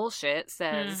bag of bullshit,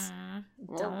 says,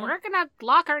 well, we're going to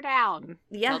lock her down.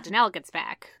 Yeah. Until Janelle gets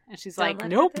back. And she's like,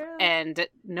 nope. And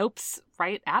nope's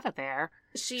right out of there.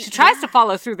 She tries to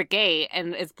follow through the gate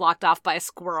and is blocked off by a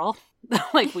squirrel,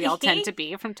 like we all tend to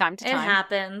be from time to time. It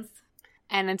happens.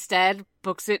 And instead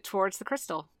books it towards the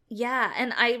crystal. Yeah,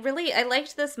 and I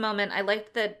liked this moment. I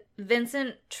liked that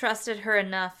Vincent trusted her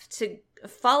enough to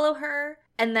follow her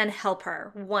and then help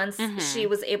her once she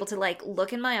was able to, like,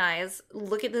 look in my eyes,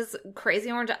 look at this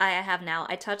crazy orange eye I have now.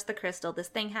 I touched the crystal. This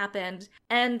thing happened.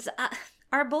 And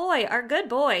our good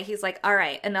boy, he's like, all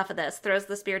right, enough of this. Throws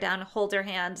the spear down, holds her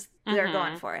hand. They're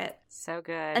going for it. So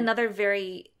good. Another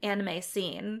very anime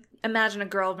scene. Imagine a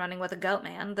girl running with a goat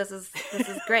man. This is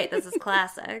great. This is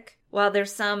classic. While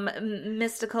there's some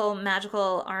mystical,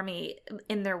 magical army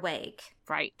in their wake.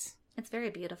 Right. It's very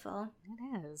beautiful.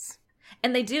 It is.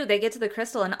 And they get to the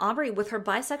crystal, and Aubrey, with her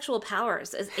bisexual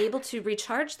powers, is able to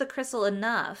recharge the crystal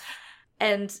enough.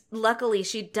 And luckily,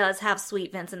 she does have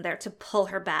Sweet Vincent there to pull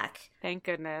her back. Thank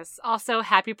goodness. Also,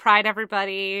 happy Pride,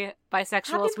 everybody.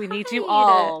 Bisexuals, Happy we need Pride. you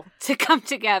all to come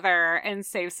together and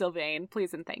save Sylvain.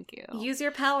 Please and thank you. Use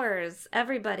your powers,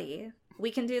 everybody.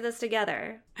 We can do this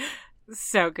together.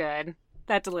 So good.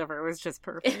 That delivery was just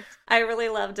perfect. I really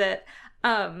loved it.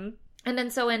 And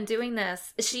then so in doing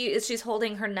this, she's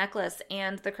holding her necklace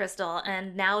and the crystal,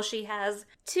 and now she has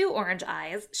 2 orange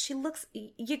eyes. She looks,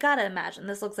 you gotta imagine,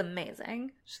 this looks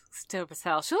amazing. She looks dope as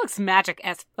hell. She looks magic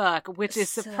as fuck, which is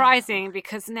surprising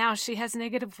because now she has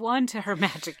 -1 to her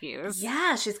magic use.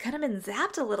 Yeah, she's kind of been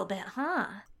zapped a little bit, huh?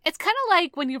 It's kind of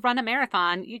like when you run a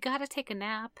marathon, you gotta take a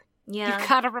nap. Yeah. You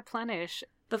gotta replenish.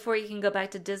 Before you can go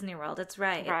back to Disney World, it's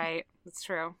right. Right, it's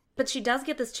true. But she does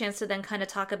get this chance to then kind of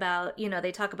talk about,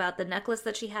 they talk about the necklace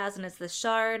that she has and it's this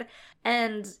shard.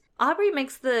 And Aubrey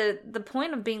makes the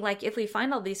point of being like, if we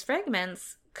find all these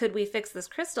fragments, could we fix this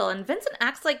crystal? And Vincent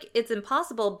acts like it's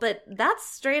impossible, but that's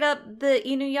straight up the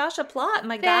Inuyasha plot,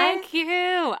 my guy. Thank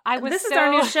you. This is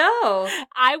our new show.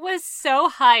 I was so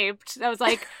hyped. I was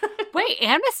like, wait,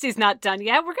 Amnesty's not done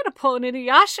yet. We're going to pull in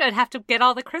Inuyasha and have to get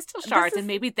all the crystal shards. And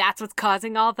maybe that's what's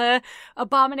causing all the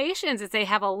abominations, is they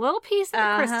have a little piece of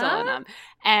the crystal in them.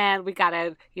 And we got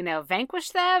to, vanquish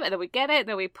them. And then we get it. And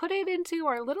then we put it into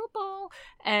our little bowl.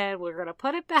 And we're going to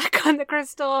put it back on the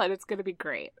crystal. And it's going to be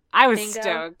great. I was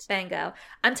stoked. Bingo.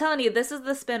 I'm telling you, this is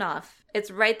the spinoff.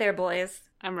 It's right there, boys.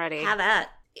 I'm ready. Have at.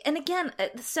 And again,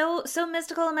 so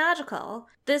mystical and magical.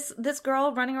 This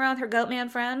girl running around with her goat man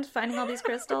friend, finding all these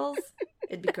crystals.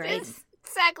 It'd be great. It's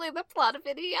exactly the plot of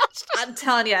Inuyasha. I'm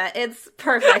telling you, it's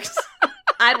perfect.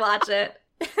 I'd watch it.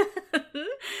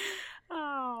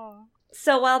 Oh.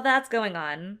 So while that's going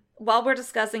on, while we're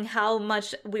discussing how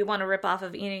much we want to rip off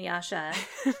of Inuyasha,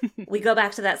 we go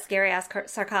back to that scary-ass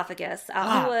sarcophagus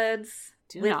out in the woods.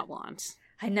 Do not want.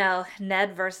 I know,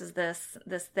 Ned versus this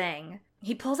thing.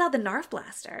 He pulls out the Narf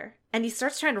blaster, and he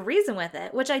starts trying to reason with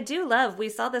it, which I do love. We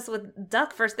saw this with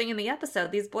Duck first thing in the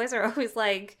episode. These boys are always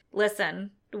like, listen,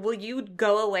 will you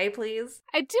go away, please?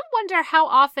 I do wonder how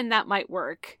often that might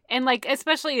work. And,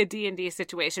 especially a D&D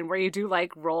situation where you do,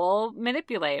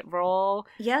 manipulate, roll.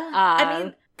 Yeah, I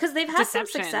mean, because they've had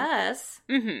deception. some success.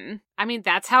 Mm-hmm. I mean,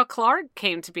 that's how Clark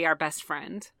came to be our best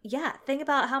friend. Yeah, think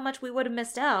about how much we would have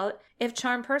missed out if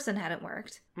Charm Person hadn't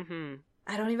worked. Mm-hmm.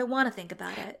 I don't even want to think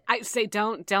about it. I say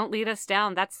don't lead us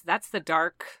down. That's the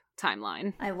dark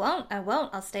timeline. I won't.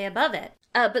 I'll stay above it.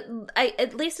 But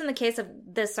at least in the case of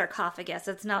this sarcophagus,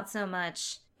 it's not so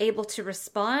much able to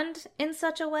respond in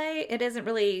such a way. It isn't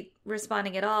really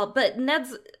responding at all. But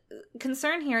Ned's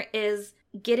concern here is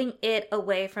getting it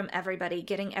away from everybody,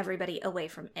 getting everybody away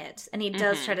from it. And he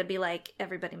does try to be like,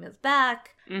 everybody moves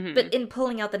back. Mm-hmm. But in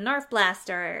pulling out the Narf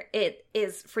blaster, it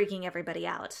is freaking everybody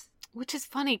out. Which is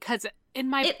funny, because in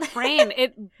my brain,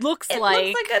 it looks like... It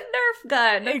looks like a Nerf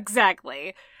gun.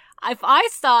 Exactly. If I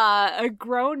saw a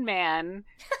grown man...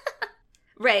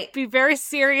 right. Be very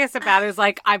serious about it, is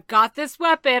like, I've got this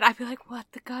weapon, I'd be like, what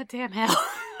the goddamn hell?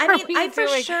 I mean, I for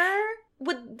sure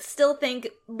would still think,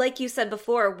 like you said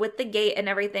before, with the gate and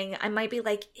everything, I might be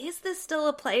like, is this still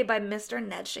a play by Mr.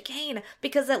 Ned Chicane?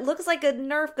 Because it looks like a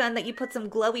Nerf gun that you put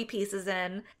some glowy pieces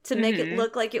in to make it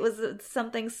look like it was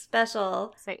something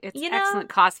special. So it's excellent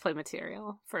cosplay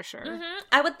material, for sure. Mm-hmm.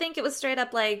 I would think it was straight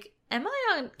up like, am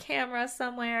I on camera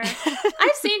somewhere?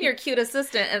 I've seen your cute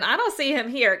assistant, and I don't see him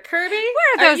here. Kirby,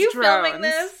 where are those you drones? Filming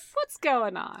this? What's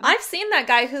going on? I've seen that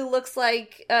guy who looks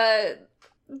like,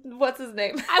 what's his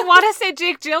name? I want to say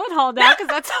Jake Gyllenhaal now, because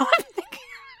that's all I'm thinking.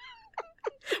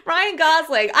 Ryan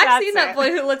Gosling. I've seen that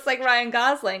boy who looks like Ryan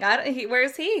Gosling.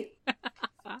 Where's he?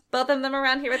 Both of them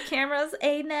around here with cameras,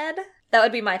 Ned? That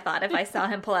would be my thought if I saw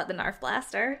him pull out the Narf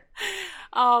blaster.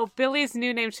 Oh, Billy's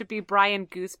new name should be Brian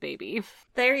Goosebaby.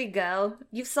 There you go.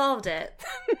 You've solved it.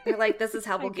 You're like, this is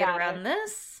how we'll get around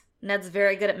this. Ned's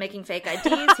very good at making fake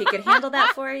IDs. He could handle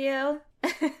that for you.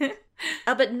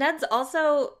 But Ned's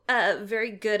also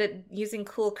very good at using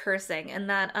cool cursing, and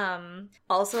that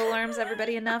also alarms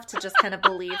everybody enough to just kind of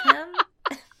believe him.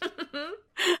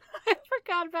 I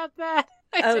forgot about that.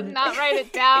 I did not write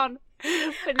it down.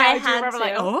 But now I do remember,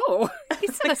 like, oh,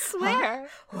 he's gonna swear.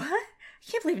 What?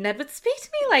 I can't believe Ned would speak to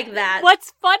me like that.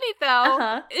 What's funny,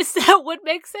 though, is that would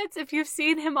make sense if you've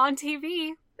seen him on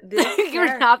TV.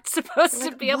 You're not supposed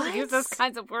to be able to use those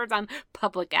kinds of words on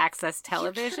public access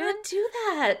television. You can't do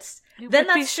that. Then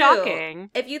that's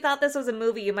shocking. If you thought this was a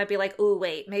movie, you might be like, "Ooh,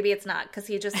 wait, maybe it's not," because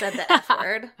he just said the F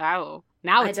word. Oh,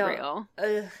 now it's real.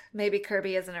 Maybe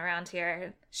Kirby isn't around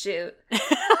here. Shoot.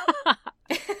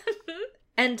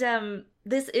 And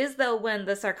this is, though, when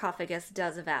the sarcophagus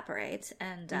does evaporate.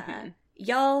 And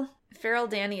y'all, Feral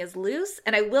Danny is loose.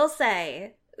 And I will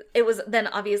say, it was then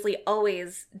obviously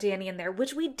always Danny in there,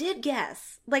 which we did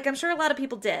guess. Like, I'm sure a lot of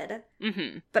people did.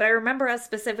 Mm-hmm. But I remember us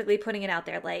specifically putting it out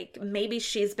there, like, maybe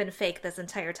she's been fake this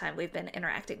entire time we've been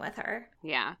interacting with her.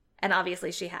 Yeah. And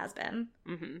obviously she has been.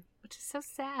 Mm-hmm. Which is so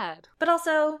sad. But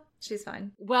also, she's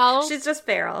fine. Well, she's just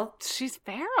feral. She's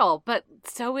feral, but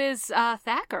so is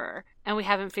Thacker. And we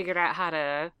haven't figured out how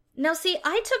to... No, see,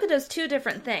 I took it as two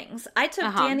different things. I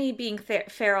took Danny being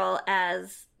feral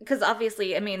as... Because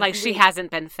obviously, I mean... Like, she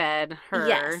hasn't been fed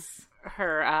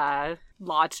her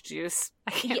lodge juice.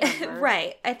 I can't remember.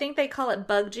 Right. I think they call it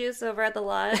bug juice over at the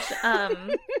lodge.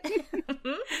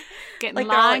 Getting like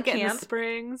long, getting the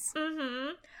springs.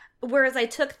 Mm-hmm. Whereas I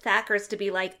took Thacker's to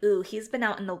be like, ooh, he's been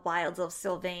out in the wilds of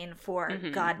Sylvain for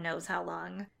God knows how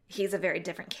long. He's a very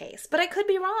different case. But I could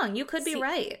be wrong. You could be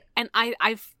right. And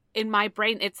I've in my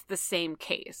brain, it's the same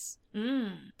case.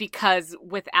 Because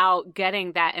without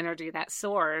getting that energy, that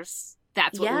source,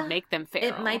 that's what would make them feral.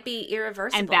 It might be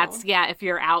irreversible. And that's, if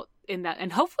you're out in that,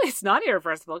 and hopefully it's not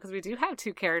irreversible, because we do have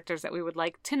two characters that we would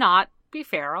like to not be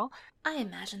feral. I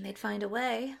imagine they'd find a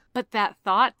way. But that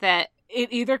thought that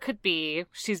it either could be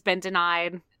she's been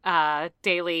denied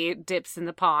daily dips in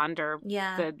the pond or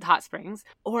the hot springs,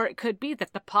 or it could be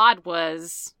that the pod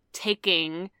was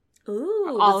taking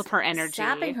all of her energy.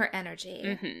 Sapping her energy.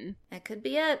 Mm-hmm. That could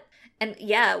be it. And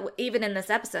even in this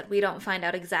episode, we don't find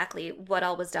out exactly what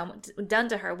all was done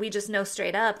to her. We just know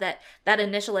straight up that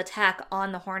initial attack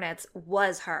on the Hornets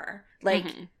was her. Like,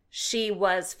 she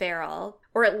was feral.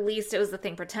 Or at least it was the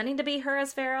thing pretending to be her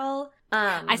as feral.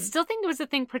 I still think it was the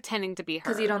thing pretending to be her.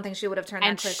 Because you don't think she would have turned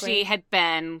that quickly? And she had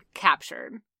been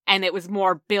captured. And it was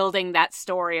more building that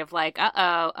story of like,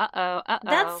 uh-oh.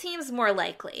 That seems more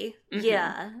likely. Mm-hmm.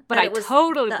 Yeah. But I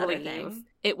totally believe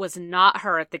it was not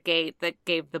her at the gate that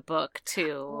gave the book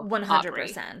to 100%.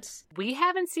 Aubrey. We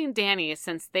haven't seen Danny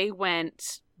since they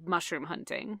went mushroom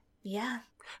hunting. Yeah.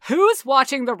 Who's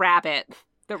watching the rabbit?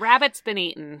 The rabbit's been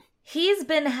eaten. He's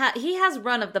been he has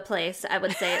run of the place, I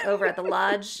would say, over at the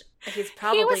lodge. He's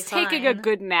probably He was fine. taking a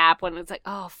good nap when it's like,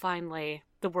 oh, finally,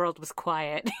 the world was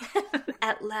quiet.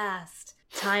 At last.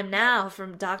 Time now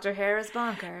from Dr. Harris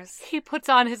Bonkers. He puts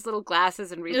on his little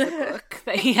glasses and reads a book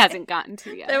that he hasn't gotten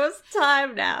to yet. There was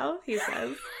time now, he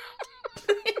says.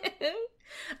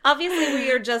 Obviously,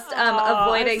 we are just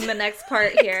avoiding the next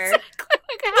part here. Exactly.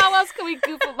 Like, how else can we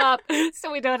goof him up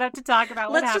so we don't have to talk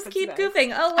about what happens Let's just keep next?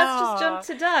 goofing. Oh, let's just jump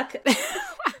to Duck.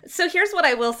 So here's what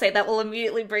I will say that will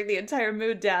immediately bring the entire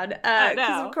mood down.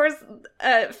 Because, of course,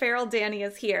 feral Danny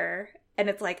is here. And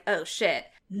it's like, oh, shit.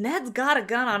 Ned's got a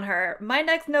gun on her. My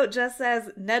next note just says,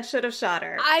 Ned should have shot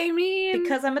her. I mean...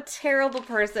 Because I'm a terrible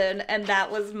person, and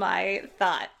that was my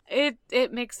thought.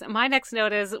 It makes... My next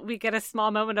note is, we get a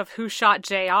small moment of who shot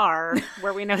JR,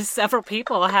 where we know several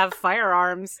people have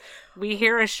firearms. We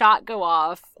hear a shot go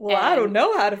off. Well, I don't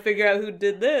know how to figure out who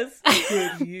did this.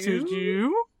 Did you? Did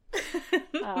you?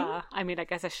 I mean, I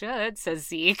guess I should, says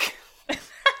Zeke.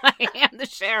 I am the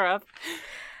sheriff.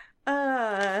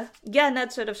 Yeah,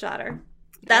 Ned should have shot her.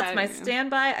 That's my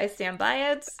standby. I stand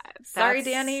by it. Sorry,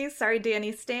 Danny. Sorry,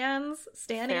 Danny stands.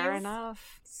 Stannies. Fair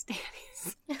enough.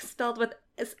 Stannies. Spelled with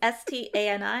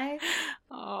S-T-A-N-I.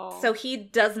 Oh. So he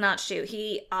does not shoot.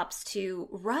 He opts to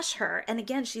rush her. And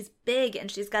again, she's big and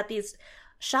she's got these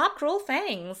sharp, cruel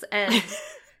fangs. And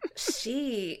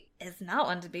she is not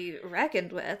one to be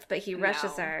reckoned with. But he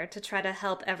rushes her to try to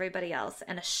help everybody else.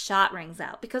 And a shot rings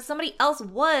out because somebody else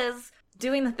was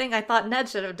doing the thing I thought Ned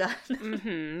should have done.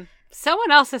 Mm-hmm.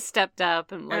 Someone else has stepped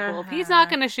up and well, if he's not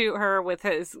going to shoot her with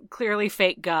his clearly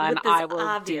fake gun, I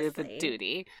will do the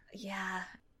duty. Yeah.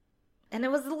 And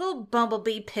it was a little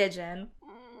bumblebee pigeon.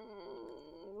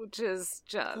 Which is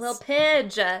just... A little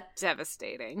pidge.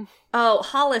 Devastating. Oh,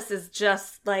 Hollis is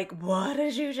just like, what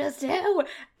did you just do?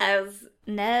 As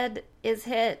Ned is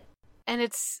hit. And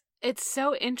it's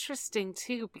so interesting,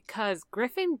 too, because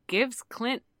Griffin gives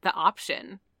Clint the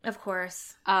option. Of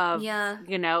course. Of,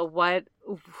 you know,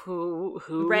 who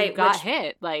got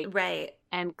hit. Like, right.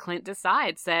 And Clint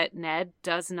decides that Ned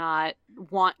does not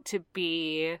want to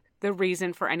be the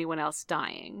reason for anyone else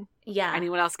dying. Yeah.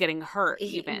 Anyone else getting hurt,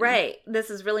 even. Right.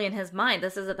 This is really in his mind.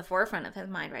 This is at the forefront of his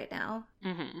mind right now.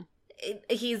 Mm-hmm.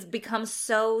 He's become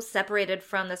so separated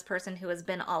from this person who has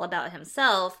been all about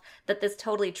himself that this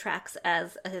totally tracks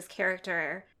as his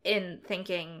character in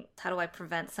thinking, how do I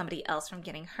prevent somebody else from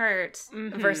getting hurt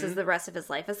versus the rest of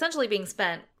his life essentially being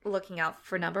spent looking out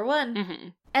for number one. Mm-hmm.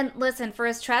 And listen, for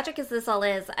as tragic as this all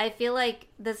is, I feel like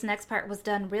this next part was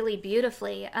done really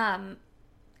beautifully.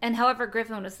 And however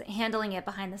Griffin was handling it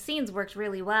behind the scenes worked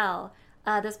really well.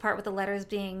 This part with the letters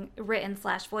being written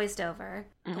 / voiced over.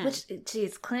 Mm-hmm. Which,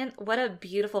 geez, Clint, what a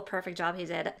beautiful, perfect job he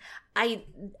did. I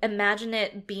imagine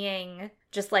it being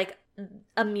just like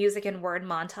a music and word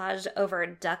montage over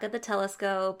Duck at the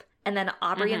Telescope and then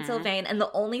Aubrey and Sylvain. And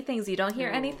the only things, you don't hear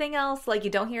anything else. Like,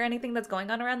 you don't hear anything that's going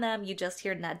on around them. You just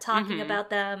hear Ned talking about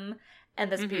them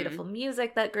and this beautiful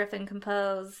music that Griffin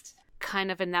composed. Kind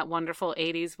of in that wonderful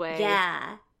 80s way.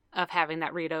 Yeah. Of having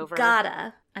that read over.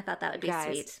 Gotta. I thought that would be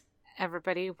sweet.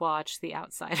 Everybody watch The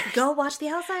Outsiders. Go watch The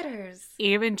Outsiders.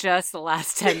 Even just the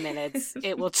last 10 minutes.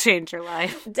 It will change your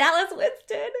life. Dallas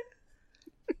Winston.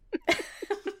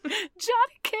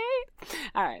 Johnny Cade.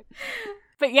 All right.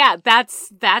 But yeah,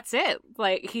 that's it.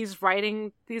 Like, he's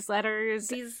writing these letters.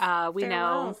 These we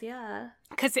know. Yeah.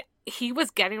 Because he was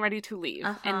getting ready to leave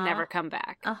and never come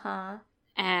back.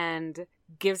 And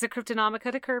gives a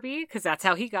Cryptonomica to Kirby, because that's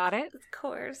how he got it. Of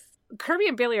course. Kirby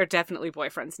and Billy are definitely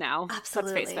boyfriends now.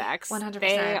 Absolutely. Let's face facts. 100%.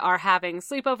 They are having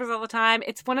sleepovers all the time.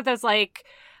 It's one of those, like,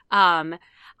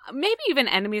 maybe even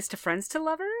enemies to friends to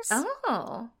lovers.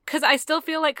 Oh. Because I still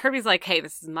feel like Kirby's like, hey,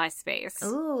 this is my space.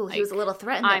 Ooh, like, he was a little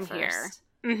threatened I'm at first. here.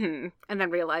 Mm-hmm. And then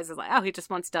realizes, like, oh, he just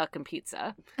wants duck and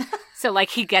pizza. So,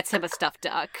 like, he gets him a stuffed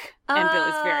duck. And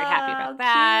Billy's very happy about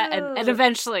that. And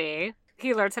eventually,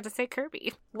 he learns how to say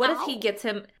Kirby. What if he gets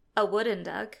him a wooden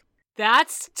duck?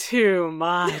 That's too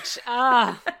much.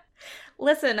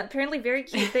 Listen, apparently very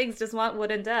cute things just want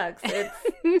wooden ducks.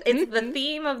 It's the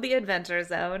theme of the Adventure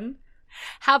Zone.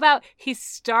 How about he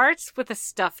starts with a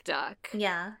stuffed duck?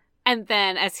 Yeah. And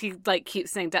then as he, like,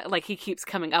 keeps saying, like, he keeps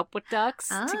coming up with ducks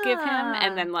to give him.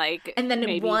 And then, like,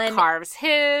 maybe carves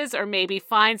his, or maybe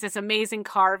finds this amazing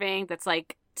carving that's,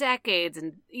 like, decades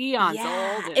and eons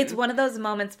old. And... It's one of those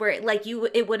moments where, like,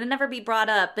 it would never be brought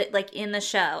up, but, like, in the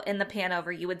show, in the pan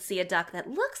over, you would see a duck that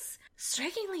looks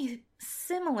strikingly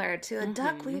similar to a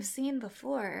duck we've seen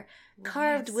before,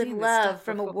 carved with love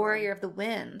from a warrior of the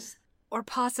wind. Or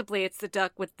possibly it's the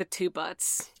duck with the two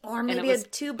butts. Or maybe a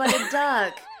two-butted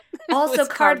duck. Also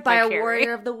carved by a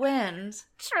warrior of the wind.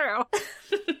 True.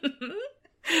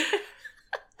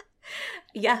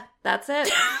 Yeah, that's it.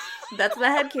 That's the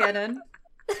headcanon.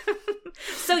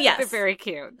 So yes. They're very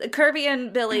cute. Kirby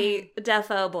and Billy,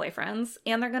 defo boyfriends.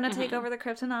 And they're going to take over the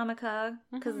Cryptonomica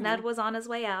because Ned was on his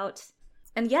way out.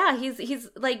 And yeah, he's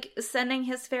like sending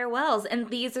his farewells. And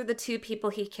these are the two people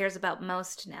he cares about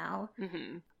most now.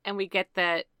 Mm-hmm. And we get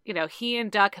that, you know, he and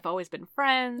Duck have always been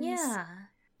friends. Yeah.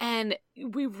 And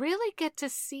we really get to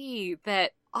see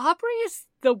that Aubrey is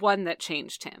the one that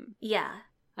changed him. Yeah.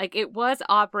 Like, it was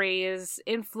Aubrey's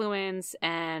influence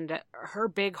and her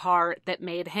big heart that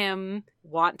made him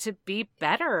want to be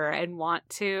better and want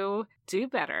to do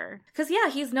better. Because, yeah,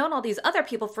 he's known all these other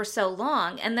people for so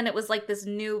long, and then it was like this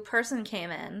new person came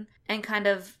in and kind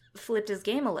of flipped his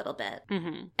game a little bit.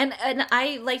 Mm-hmm. And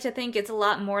I like to think it's a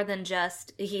lot more than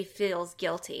just he feels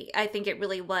guilty. I think it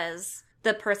really was...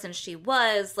 the person she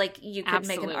was, like, you could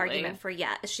make an argument for,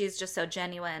 she's just so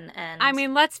genuine. And I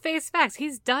mean, let's face facts.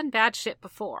 He's done bad shit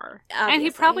before. Obviously. And he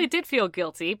probably did feel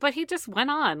guilty, but he just went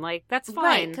on. Like, that's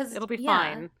fine. Right, it'll be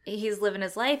fine. He's living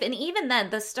his life. And even then,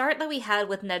 the start that we had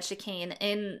with Ned Chicane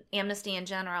in Amnesty in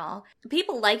general,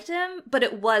 people liked him, but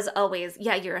it was always,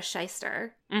 you're a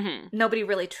shyster. Mm-hmm. Nobody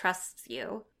really trusts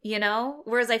you. You know?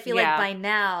 Whereas I feel like by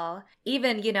now,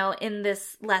 even, you know, in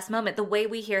this last moment, the way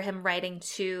we hear him writing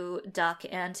to Duck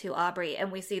and to Aubrey,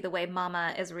 and we see the way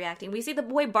Mama is reacting, we see the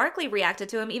way Barkley reacted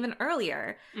to him even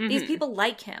earlier. Mm-hmm. These people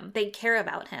like him. They care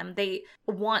about him. They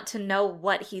want to know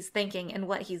what he's thinking and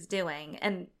what he's doing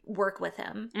and work with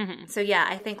him. Mm-hmm. So yeah,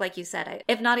 I think like you said,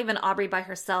 if not even Aubrey by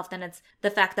herself, then it's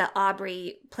the fact that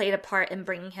Aubrey played a part in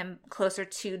bringing him closer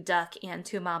to Duck and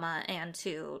to Mama and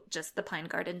to just the Pine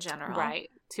Guard in general. Right.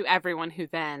 To everyone who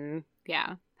then,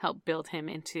 helped build him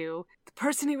into the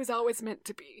person he was always meant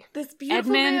to be. This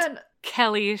beautiful Edmund man.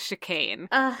 Kelly Chicane.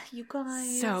 You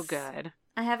guys. So good.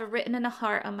 I have it written in a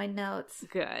heart on my notes.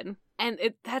 Good. And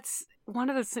that's one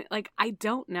of those things, like, I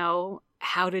don't know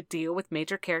how to deal with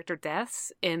major character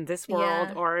deaths in this world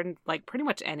or in, like, pretty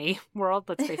much any world.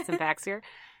 Let's face some facts here.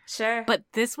 Sure. But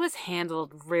this was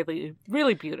handled really,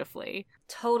 really beautifully.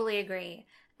 Totally agree.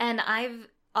 And I've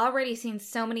already seen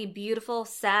so many beautiful,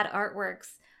 sad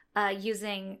artworks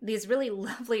using these really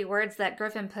lovely words that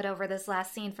Griffin put over this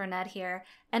last scene for Ned here.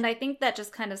 And I think that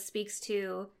just kind of speaks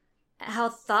to how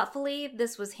thoughtfully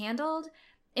this was handled,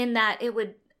 in that it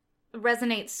would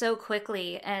resonate so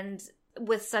quickly and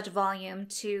with such volume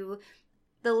to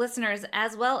the listeners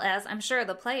as well as, I'm sure,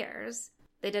 the players.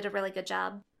 They did a really good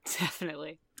job.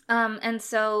 Definitely. And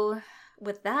so...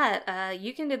 with that,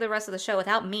 you can do the rest of the show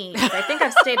without me, because I think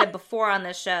I've stated before on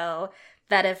this show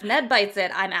that if Ned bites it,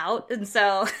 I'm out. And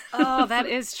so... oh, that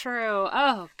is true.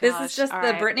 Oh, gosh. This is just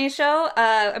the Brittany show.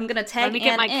 I'm going to tag Let me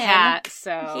get my cat,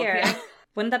 so... Here. Yeah.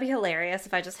 Wouldn't that be hilarious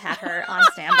if I just had her on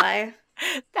standby?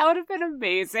 That would have been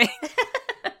amazing.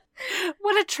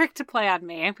 What a trick to play on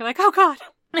me. I'd be like, oh, God.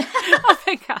 Oh,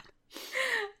 thank God.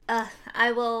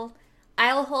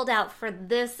 I'll hold out for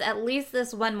this, at least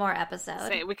this one more episode.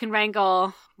 So we can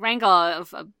wrangle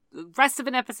a rest of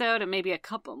an episode and maybe a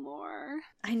couple more.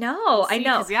 I know.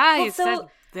 Yeah, you said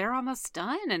they're almost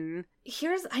done. And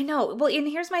here's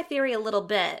my theory a little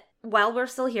bit. While we're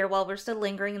still here, while we're still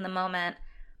lingering in the moment,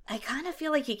 I kind of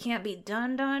feel like he can't be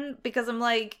done, because I'm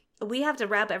like, we have to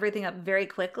wrap everything up very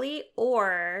quickly,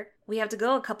 or we have to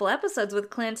go a couple episodes with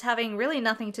Clint having really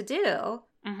nothing to do.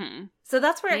 Mm-hmm. So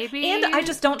that's where, maybe... and I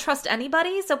just don't trust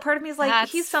anybody. So part of me is like,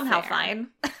 he's somehow fair. Fine,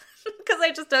 because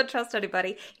I just don't trust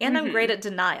anybody, and I'm great at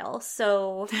denial.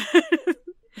 So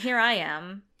here I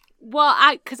am. Well,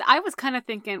 because I was kind of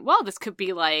thinking, well, this could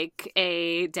be like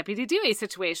a Deputy Dewey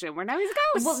situation where now he's a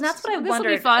ghost. Well, that's what I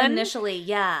wondered initially.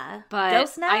 Yeah, but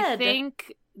Ghost Ned. I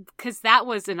think because that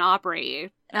was an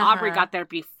Aubrey. Aubrey got there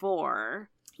before.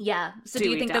 Yeah. So do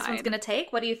you think this one's going to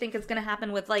take? What do you think is going to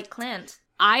happen with, like, Clint?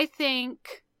 I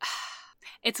think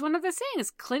it's one of those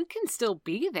things. Clint can still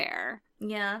be there.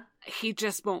 Yeah. He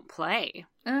just won't play.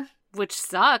 Which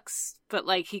sucks, but,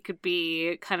 like, he could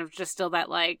be kind of just still that,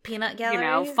 like, peanut gallery, you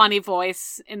know, funny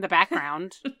voice in the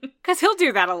background. Because he'll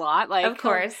do that a lot. Like, of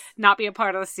course, not be a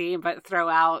part of the scene, but throw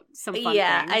out some fun things.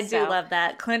 Yeah, I do love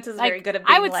that. Clint is very good at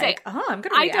being like, oh, I'm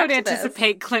going to react to this. I don't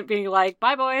anticipate Clint being like,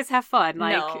 bye, boys, have fun.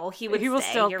 Like, no, he will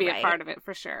still be a part of it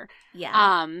for sure.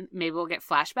 Yeah. Maybe we'll get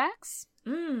flashbacks.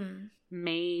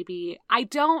 Maybe. I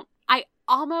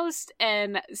almost,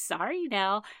 and sorry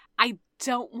now, I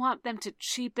don't want them to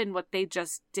cheapen what they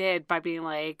just did by being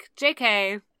like,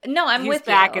 JK. No, I'm with you. He's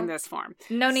back in this form.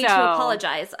 No need to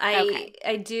apologize. I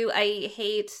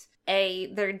hate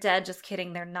they're dead. Just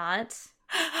kidding. They're not.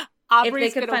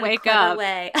 Aubrey's going to wake up.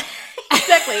 Way.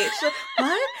 Exactly.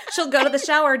 What? She'll go to the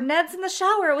shower. Ned's in the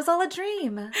shower. It was all a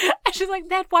dream. And she's like,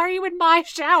 Ned, why are you in my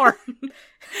shower?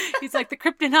 He's like, the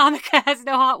Cryptonomica has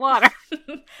no hot water.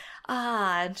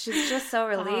 And she's just so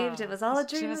relieved. It was all a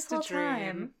dream this whole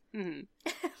time. Mm.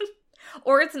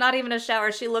 Or it's not even a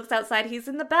shower. She looks outside. He's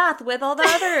in the bath with all the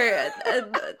other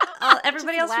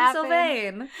everybody else from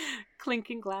Sylvain,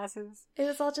 clinking glasses. It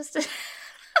was all just.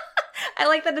 I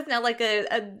like that it's now like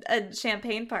a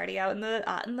champagne party out in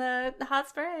the hot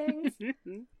springs.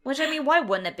 Which, I mean, why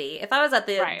wouldn't it be? If I was at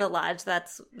the lodge,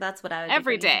 that's what I would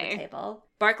every be bringing day. To the table.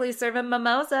 Barclay's serving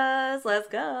mimosas. Let's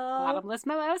go. Bottomless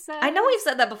mimosas. I know we've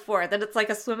said that before, that it's like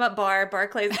a swim up bar.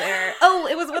 Barclay's there. Oh,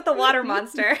 it was with the water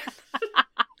monster.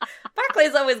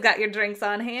 Barclay's always got your drinks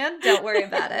on hand. Don't worry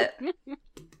about it.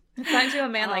 Find you a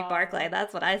man like Barclay.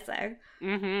 That's what I say.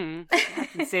 Mm-hmm.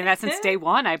 I've been saying that since day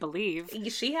one, I believe.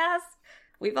 She has.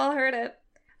 We've all heard it.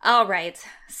 All right.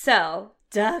 So,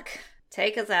 Duck,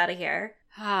 take us out of here.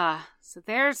 So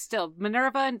there's still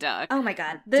Minerva and Duck. Oh my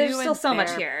god. There's still so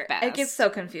much here. Best. It gets so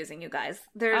confusing, you guys.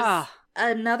 There's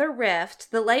another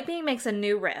rift. The light being makes a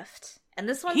new rift. And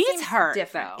this one seems hurt,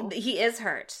 different. Though. He is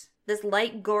hurt. This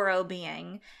light Goro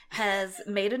being has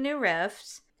made a new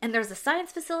rift. And there's a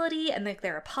science facility, and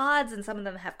there are pods, and some of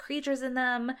them have creatures in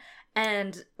them.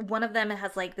 And one of them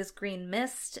has, like, this green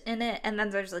mist in it. And then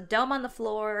there's a dome on the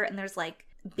floor, and there's, like,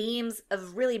 beams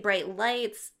of really bright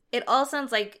lights. It all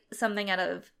sounds like something out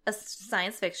of a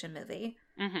science fiction movie.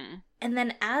 Mm-hmm. And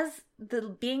then as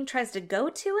the being tries to go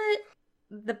to it,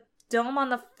 the dome on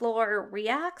the floor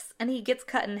reacts, and he gets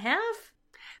cut in half.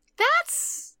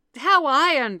 That's how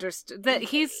I understood that.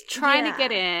 He's trying to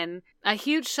get in. A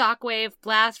huge shockwave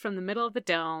blasts from the middle of the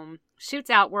dome, shoots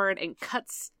outward, and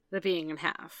cuts the being in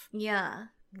half. Yeah.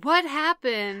 What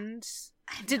happened?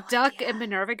 Did Duck and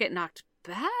Minerva get knocked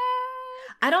back?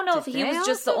 I don't know if he was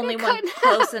just the only one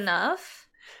close enough.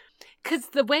 Because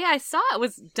the way I saw it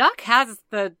was Duck has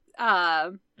the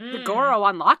Goro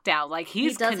on lockdown. Like, he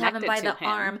does have him by the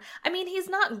arm. I mean, he's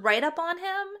not right up on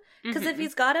him. Because if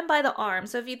he's got him by the arm,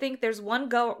 so if you think there's one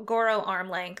Goro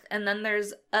arm length, and then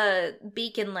there's a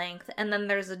beacon length, and then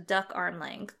there's a Duck arm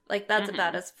length, like, that's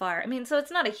about as far. I mean, so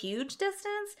it's not a huge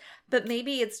distance, but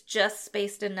maybe it's just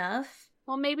spaced enough.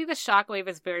 Well, maybe the shockwave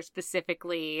is very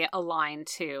specifically aligned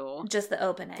to just the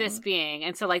opening. This being.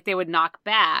 And so, like, they would knock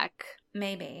back.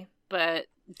 Maybe. But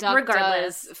Duck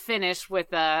does finish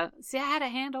with a, see, I had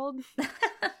it handled.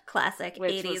 Classic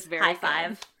 80s high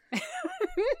five.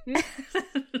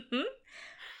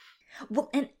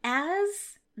 Well, and as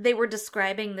they were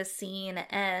describing the scene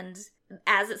and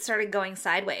as it started going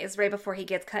sideways right before he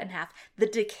gets cut in half, the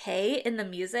decay in the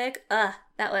music, that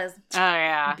was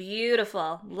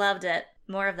beautiful. Loved it.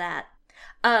 More of that.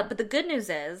 But the good news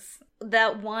is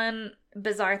that one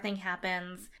bizarre thing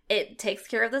happens. It takes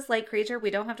care of this light creature. We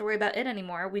don't have to worry about it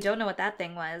anymore. We don't know what that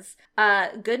thing was.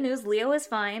 Good news, Leo is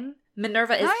fine.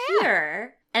 Minerva is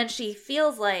here. And she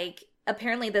feels like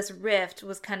apparently this rift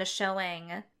was kind of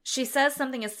showing. She says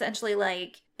something essentially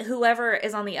like, whoever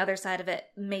is on the other side of it,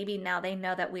 maybe now they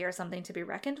know that we are something to be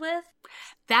reckoned with.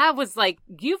 That was like,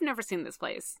 you've never seen this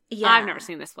place. Yeah. I've never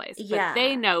seen this place. But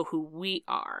they know who we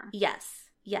are. Yes.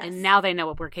 Yes. And now they know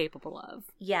what we're capable of.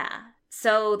 Yeah.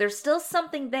 So there's still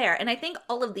something there. And I think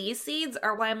all of these seeds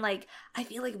are why I'm like, I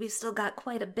feel like we've still got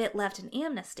quite a bit left in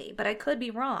Amnesty, but I could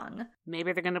be wrong.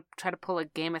 Maybe they're going to try to pull a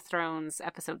Game of Thrones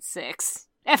episode 6.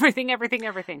 Everything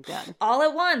done. All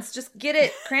at once. Just get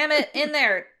it, cram it in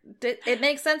there. It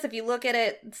makes sense if you look at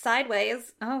it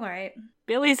sideways. All right.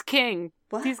 Billy's king.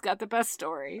 What? He's got the best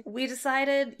story. We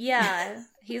decided,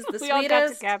 he's the we sweetest. All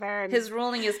got together and his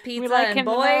ruling is pizza, like and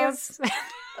boys,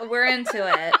 we're into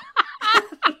it.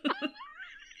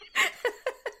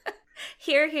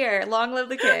 Hear, hear. Long live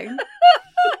the king.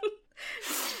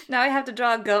 Now I have to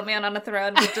draw a goat man on a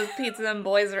throne with just pizza and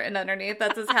boys written underneath.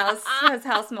 That's his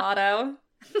house motto.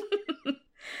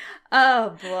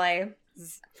 Oh boy.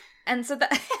 And so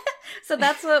so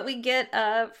that's what we get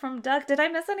from Duck. Did I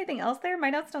miss anything else there? My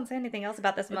notes don't say anything else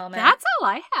about this moment. That's all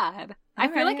I had. I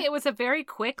feel like it was a very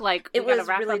quick, like, it we was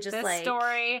wrap really up just this like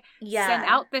story, send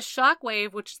out this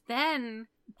shockwave, which then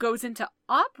goes into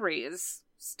Aubrey's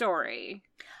story.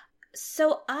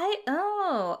 So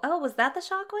was that the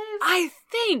shockwave? I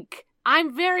think.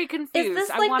 I'm very confused. Is this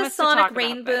like the sonic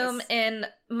rain boom in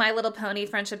My Little Pony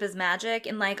Friendship is Magic?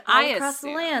 And like all across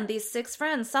the land, these 6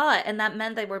 friends saw it, and that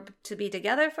meant they were to be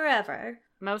together forever.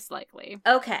 Most likely.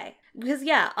 Okay. Because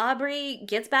Aubrey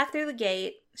gets back through the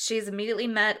gate. She's immediately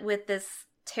met with this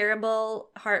terrible,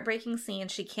 heartbreaking scene.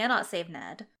 She cannot save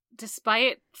Ned.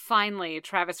 Despite finally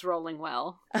Travis rolling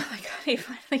well. Oh my god, he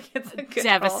finally gets a good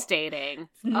devastating. Roll.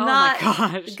 It's not my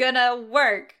gosh. Gonna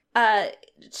work.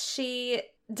 She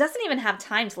doesn't even have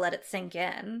time to let it sink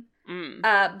in.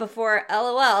 Before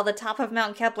LOL, the top of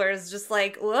Mount Kepler is just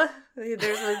like,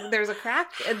 there's a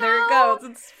crack, and there it goes.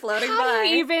 It's floating by.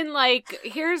 Even like,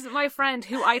 here's my friend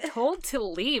who I told to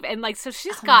leave, and like, so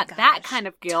she's got that kind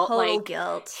of guilt. Total like,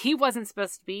 guilt. He wasn't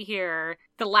supposed to be here.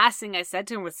 The last thing I said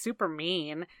to him was super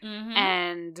mean,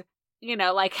 and you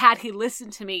know, like, had he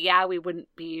listened to me, we wouldn't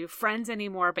be friends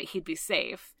anymore, but he'd be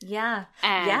safe. Yeah.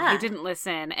 And he didn't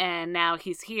listen, and now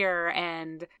he's here,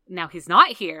 and now he's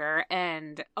not here,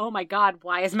 and oh my god,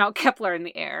 why is Mount Kepler in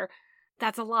the air?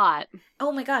 That's a lot.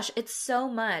 Oh my gosh, it's so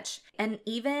much. And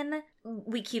even,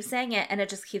 we keep saying it, and it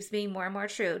just keeps being more and more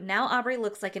true. Now Aubrey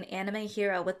looks like an anime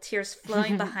hero with tears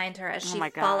flowing behind her as she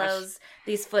follows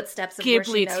these footsteps of where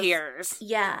she knows. Ghibli tears.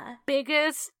 Yeah.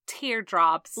 Biggest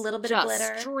teardrops. Little bit of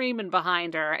glitter. Streaming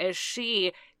behind her as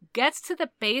she gets to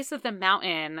the base of the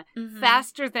mountain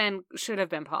faster than should have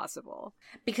been possible.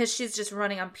 Because she's just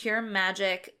running on pure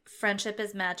magic. Friendship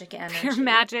is magic energy. Pure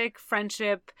magic,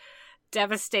 friendship,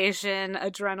 devastation,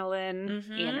 adrenaline,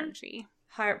 energy.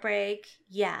 Heartbreak.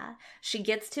 Yeah. She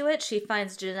gets to it. She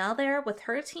finds Janelle there with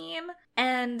her team.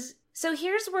 And so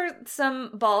here's where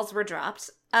some balls were dropped.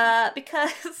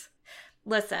 Because,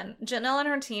 listen, Janelle and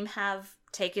her team have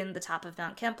taken the top of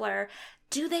Mount Kepler.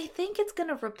 Do they think it's going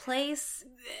to replace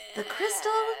the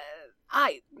crystal?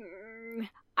 I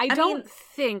don't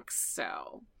think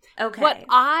so.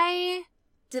 Okay.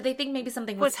 Did they think maybe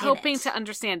something was hoping to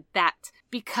understand that,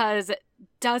 because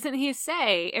doesn't he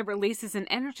say it releases an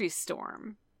energy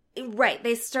storm? Right.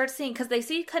 They start seeing, because they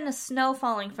see kind of snow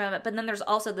falling from it, but then there's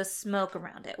also the smoke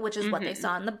around it, which is what they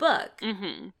saw in the book.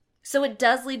 So it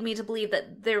does lead me to believe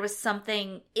that there was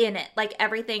something in it, like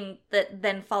everything that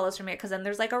then follows from it, because then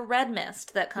there's like a red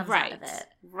mist that comes out of it.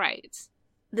 Right.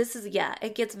 This is,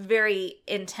 it gets very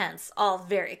intense all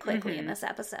very quickly in this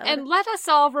episode. And let us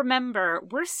all remember,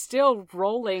 we're still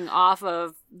rolling off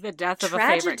of the death of a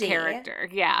favorite character.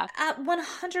 Yeah.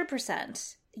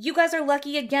 100%. You guys are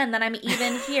lucky again that I'm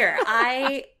even here.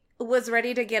 I was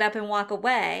ready to get up and walk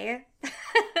away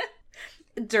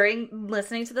during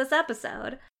listening to this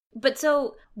episode. But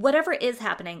so, whatever is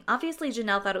happening, obviously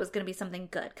Janelle thought it was going to be something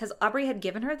good, because Aubrey had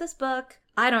given her this book.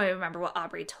 I don't even remember what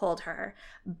Aubrey told her.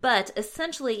 But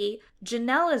essentially,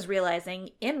 Janelle is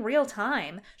realizing in real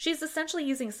time, she's essentially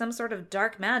using some sort of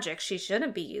dark magic she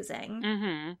shouldn't be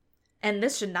using. And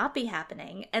this should not be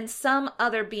happening. And some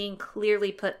other being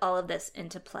clearly put all of this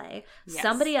into play. Yes.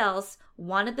 Somebody else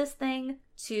wanted this thing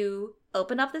to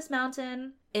open up this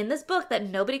mountain in this book that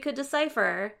nobody could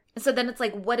decipher. So then it's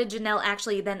like, what did Janelle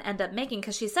actually then end up making?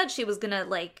 Because she said she was going to,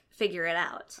 like, figure it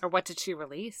out. Or what did she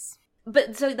release?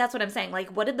 But so that's what I'm saying. Like,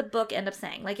 what did the book end up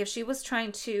saying? Like, if she was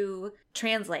trying to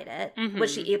translate it,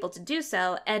 was she able to do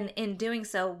so? And in doing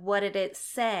so, what did it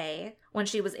say when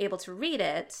she was able to read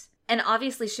it? And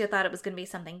obviously she thought it was going to be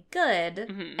something good.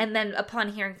 And then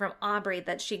upon hearing from Aubrey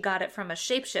that she got it from a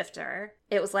shapeshifter,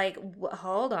 it was like,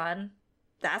 hold on.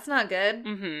 That's not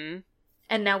good.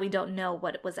 And now we don't know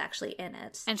what was actually in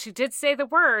it. And she did say the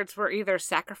words were either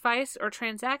sacrifice or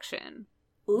transaction.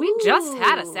 Ooh. We just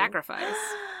had a sacrifice.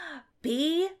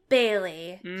 B.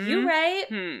 Bailey. You right?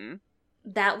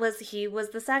 He was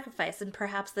the sacrifice, and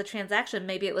perhaps the transaction,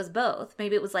 maybe it was both.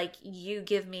 Maybe it was like, you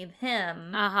give me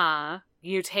him.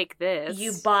 You take this.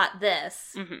 You bought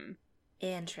this.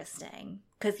 Interesting.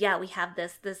 Because, we have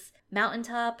this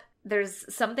mountaintop.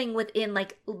 There's something within,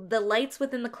 like, the lights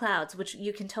within the clouds, which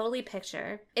you can totally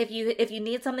picture. If you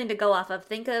need something to go off of,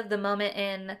 think of the moment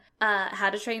in How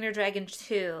to Train Your Dragon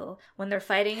 2 when they're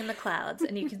fighting in the clouds,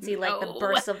 and you can see, like, the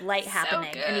bursts of light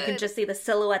happening, and you can just see the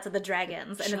silhouettes of the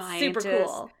dragons, and it's super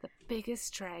cool. The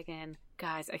biggest dragon.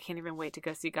 Guys, I can't even wait to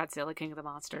go see Godzilla King of the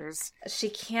Monsters. She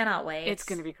cannot wait. It's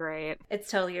going to be great.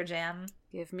 It's totally your jam.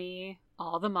 Give me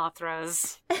all the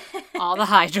Mothras, all the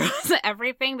Hydras,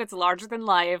 everything that's larger than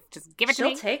life. Just give it to me.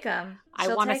 She'll take them.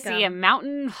 I want to see a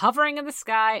mountain hovering in the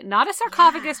sky. Not a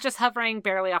sarcophagus just hovering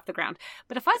barely off the ground.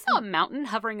 But if I saw a mountain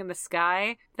hovering in the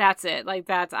sky, that's it. Like,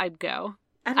 I'd go.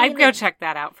 I'd go check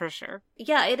that out for sure.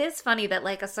 Yeah, it is funny that,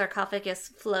 like, a sarcophagus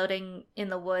floating in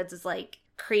the woods is like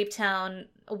Creeptown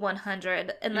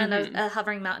 100, and then a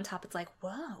hovering mountaintop, it's like,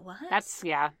 whoa, what? That's,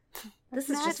 yeah. This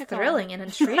is just thrilling and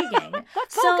intriguing.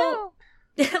 Let's all go.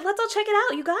 Let's all check it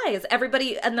out, you guys.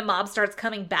 Everybody and the mob starts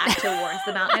coming back towards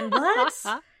the mountain.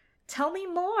 What? Tell me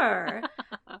more.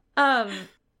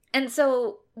 And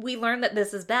so we learn that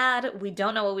this is bad. We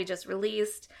don't know what we just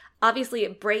released. Obviously,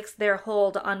 it breaks their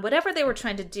hold on whatever they were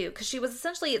trying to do. Because she was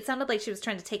essentially, it sounded like she was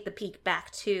trying to take the peak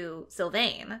back to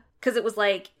Sylvain. Because it was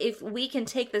like, if we can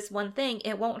take this one thing,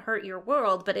 it won't hurt your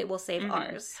world, but it will save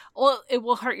ours. Well, it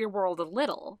will hurt your world a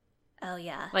little. Oh,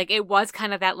 yeah. Like, it was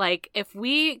kind of that, like, if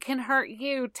we can hurt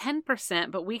you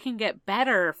 10%, but we can get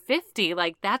better 50%,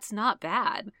 like, that's not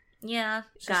bad. Yeah,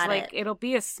 it's got it. Like, it'll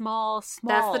be a small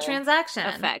That's the transaction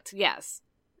effect, yes.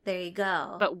 There you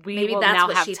go. But Maybe will that's now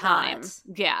what have she time.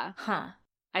 Thought. Yeah. Huh.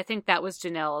 I think that was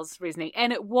Janelle's reasoning.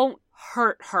 And it won't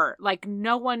hurt her. Like,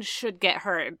 no one should get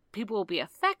hurt. People will be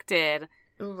affected.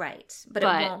 Right. But it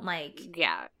won't, like...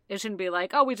 Yeah. It shouldn't be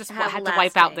like, oh, we just had to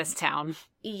wipe out this town.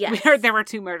 Yes. We heard there were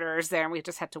 2 murderers there, and we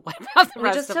just had to wipe out the rest of them.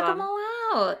 We just took them all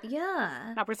out.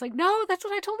 Yeah. Robert's like, no, that's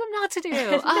what I told them not to do.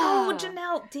 No,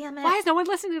 Janelle, damn it. Why is no one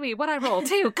listening to me? What I roll?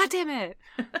 2. God damn it.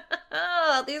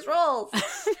 Oh, these rolls.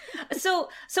 So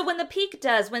when the peak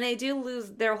does, when they do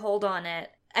lose their hold on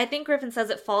it, I think Griffin says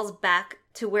it falls back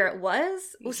to where it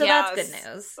was. So that's good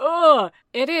news. Oh,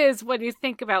 it is when you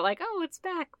think about, like, oh, it's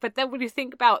back. But then when you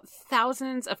think about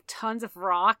thousands of tons of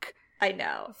rock, I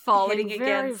know, falling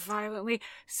very violently.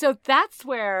 So that's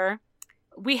where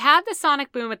we had the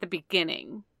sonic boom at the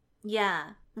beginning.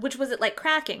 Yeah. Which was it, like,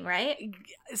 cracking, right?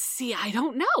 See, I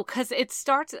don't know, because it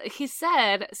starts, he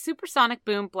said, supersonic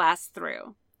boom blasts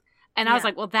through. And I was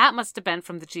like, well, that must have been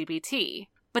from the GBT.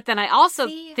 But then I also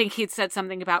think he'd said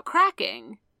something about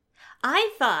cracking.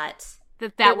 I thought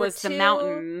that was the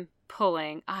mountain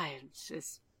pulling. I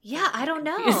don't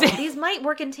know. These might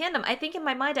work in tandem. I think in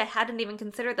my mind I hadn't even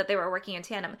considered that they were working in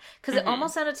tandem. Because it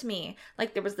almost sounded to me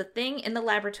like there was the thing in the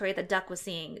laboratory that Duck was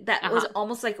seeing that was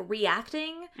almost like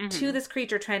reacting to this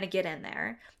creature trying to get in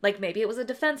there. Like maybe it was a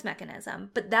defense mechanism.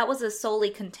 But that was a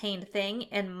solely contained thing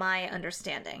in my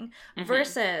understanding.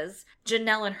 Versus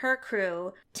Janelle and her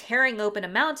crew tearing open a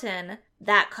mountain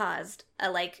that caused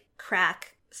a like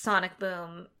crack sonic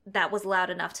boom that was loud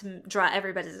enough to draw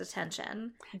everybody's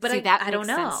attention. But I don't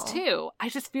know. Sense too. I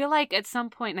just feel like at some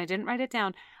point, and I didn't write it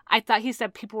down, I thought he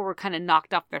said people were kind of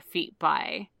knocked off their feet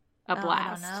by a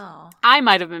blast. I don't know. I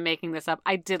might have been making this up.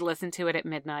 I did listen to it at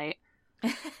midnight.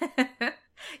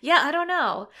 Yeah, I don't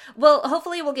know. Well,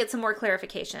 hopefully we'll get some more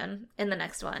clarification in the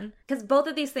next one. Because both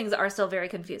of these things are still very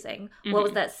confusing. What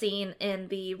was that scene in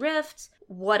the rift?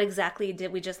 What exactly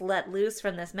did we just let loose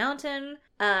from this mountain?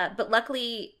 But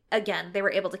luckily, again, they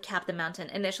were able to cap the mountain.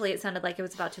 Initially, it sounded like it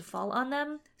was about to fall on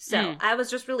them. So I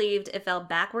was just relieved it fell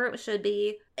back where it should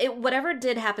be. Whatever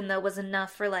did happen, though, was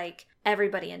enough for, like,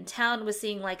 everybody in town was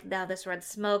seeing, like, now this red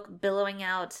smoke billowing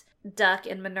out. Duck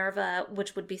and Minerva,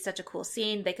 which would be such a cool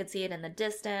scene. They could see it in the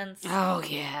distance. Oh,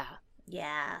 yeah.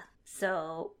 Yeah.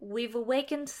 So we've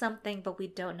awakened something, but we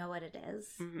don't know what it is.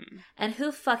 And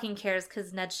who fucking cares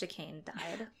because Ned Chicane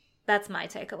died? That's my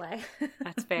takeaway.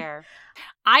 That's fair.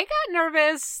 I got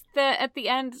nervous at the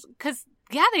end because,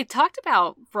 yeah, they talked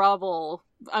about rubble,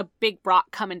 a big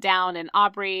rock coming down, and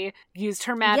Aubrey used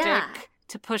her magic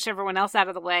to push everyone else out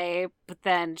of the way, but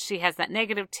then she has that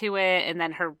negative to it, and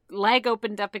then her leg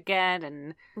opened up again,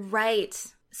 and... Right.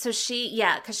 So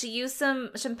because she used some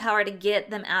power to get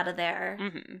them out of there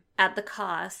at the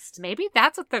cost. Maybe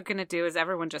that's what they're gonna do, is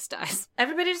everyone just dies.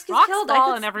 Everybody just gets Rocks killed.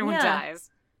 fall and everyone dies.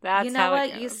 That's you know how what?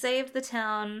 it goes. You saved the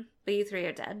town, but you 3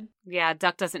 are dead. Yeah,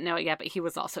 Duck doesn't know it yet, but he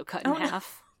was also cut in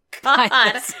half. God,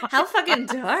 how fucking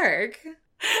dark.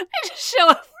 They just show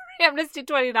up for Amnesty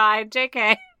 29,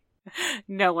 JK.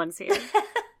 No one's here.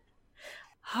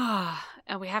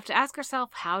 And we have to ask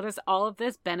ourselves, how does all of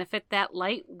this benefit that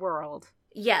light world?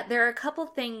 Yeah, there are a couple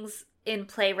things in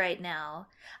play right now.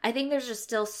 I think there's just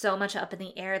still so much up in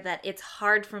the air that it's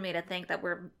hard for me to think that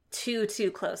we're too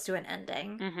close to an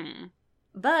ending.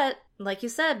 But, like you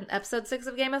said, episode 6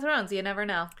 of Game of Thrones, you never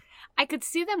know. I could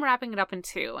see them wrapping it up in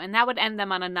 2, and that would end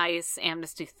them on a nice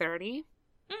Amnesty 30.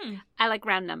 I like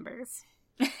round numbers.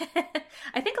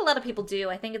 I think a lot of people do.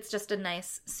 I think it's just a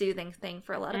nice, soothing thing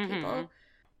for a lot of people.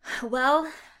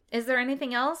 Well, Is there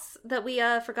anything else that we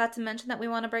forgot to mention that we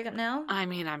want to break up now? I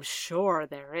mean, I'm sure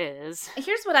there is.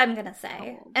 Here's what I'm going to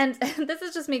say. And this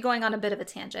is just me going on a bit of a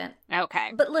tangent.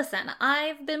 Okay. But listen,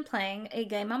 I've been playing a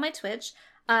game on my Twitch,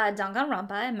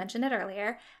 Danganronpa, I mentioned it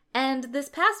earlier. And this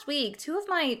past week, 2 of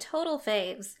my total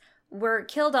faves were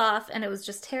killed off, and it was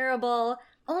just terrible.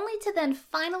 Only to then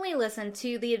finally listen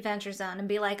to the Adventure Zone and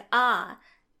be like, now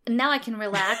I can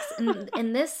relax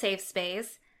in this safe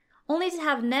space. Only to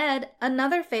have Ned,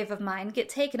 another fave of mine, get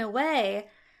taken away.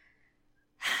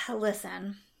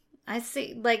 Listen, I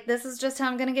see, this is just how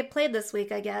I'm gonna get played this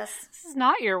week, I guess. This is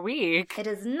not your week. It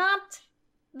is not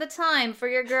the time for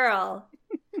your girl.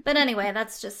 But anyway,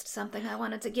 that's just something I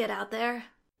wanted to get out there.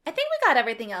 I think we got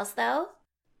everything else, though.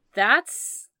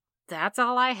 That's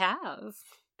all I have.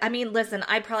 I mean, listen,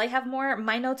 I probably have more.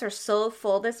 My notes are so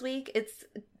full this week. It's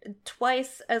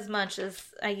twice as much as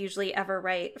I usually ever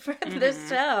write for this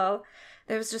show.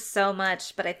 There's just so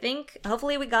much, but I think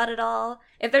hopefully we got it all.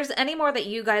 If there's any more that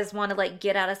you guys want to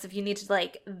get at us, if you need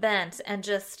to vent and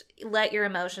just let your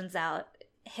emotions out,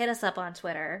 hit us up on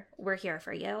Twitter. We're here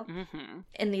for you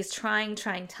in these trying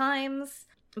times.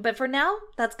 But for now,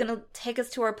 that's going to take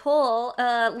us to our poll.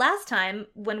 Last time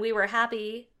when we were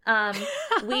happy,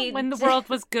 when the world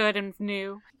was good and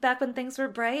new, back when things were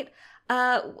bright,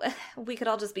 we could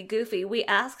all just be goofy. We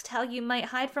asked how you might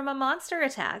hide from a monster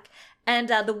attack, and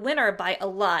the winner by a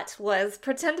lot was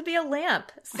pretend to be a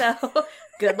lamp. So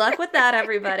good luck with that,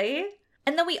 everybody.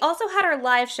 And then we also had our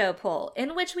live show poll,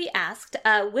 in which we asked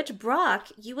which Brock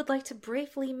you would like to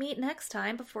briefly meet next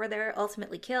time before they're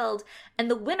ultimately killed. And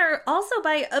the winner, also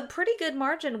by a pretty good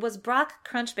margin, was Brock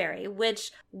Crunchberry,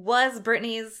 which was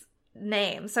Brittany's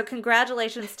name. So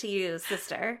congratulations to you,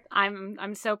 sister.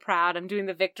 I'm so proud. I'm doing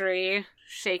the victory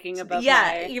shaking above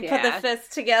you put the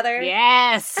fists together.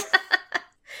 Yes.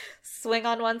 Swing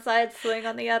on one side, swing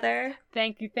on the other.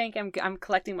 Thank you. I'm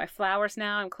collecting my flowers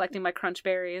now. I'm collecting my crunch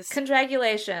berries.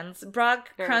 Congratulations. Brock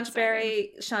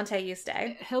Crunchberry Shantae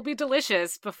Eustace. He'll be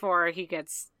delicious before he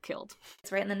gets killed.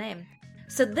 It's right in the name.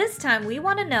 So this time we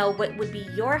want to know what would be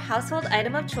your household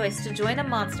item of choice to join a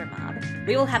monster mob.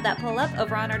 We will have that poll up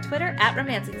over on our Twitter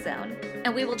 @RomancingZone.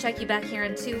 And we will check you back here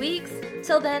in 2 weeks.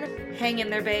 Till then, hang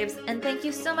in there, babes. And thank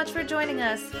you so much for joining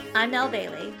us. I'm Nell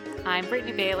Bailey. I'm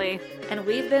Brittany Bailey. And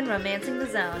we've been Romancing the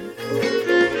Zone.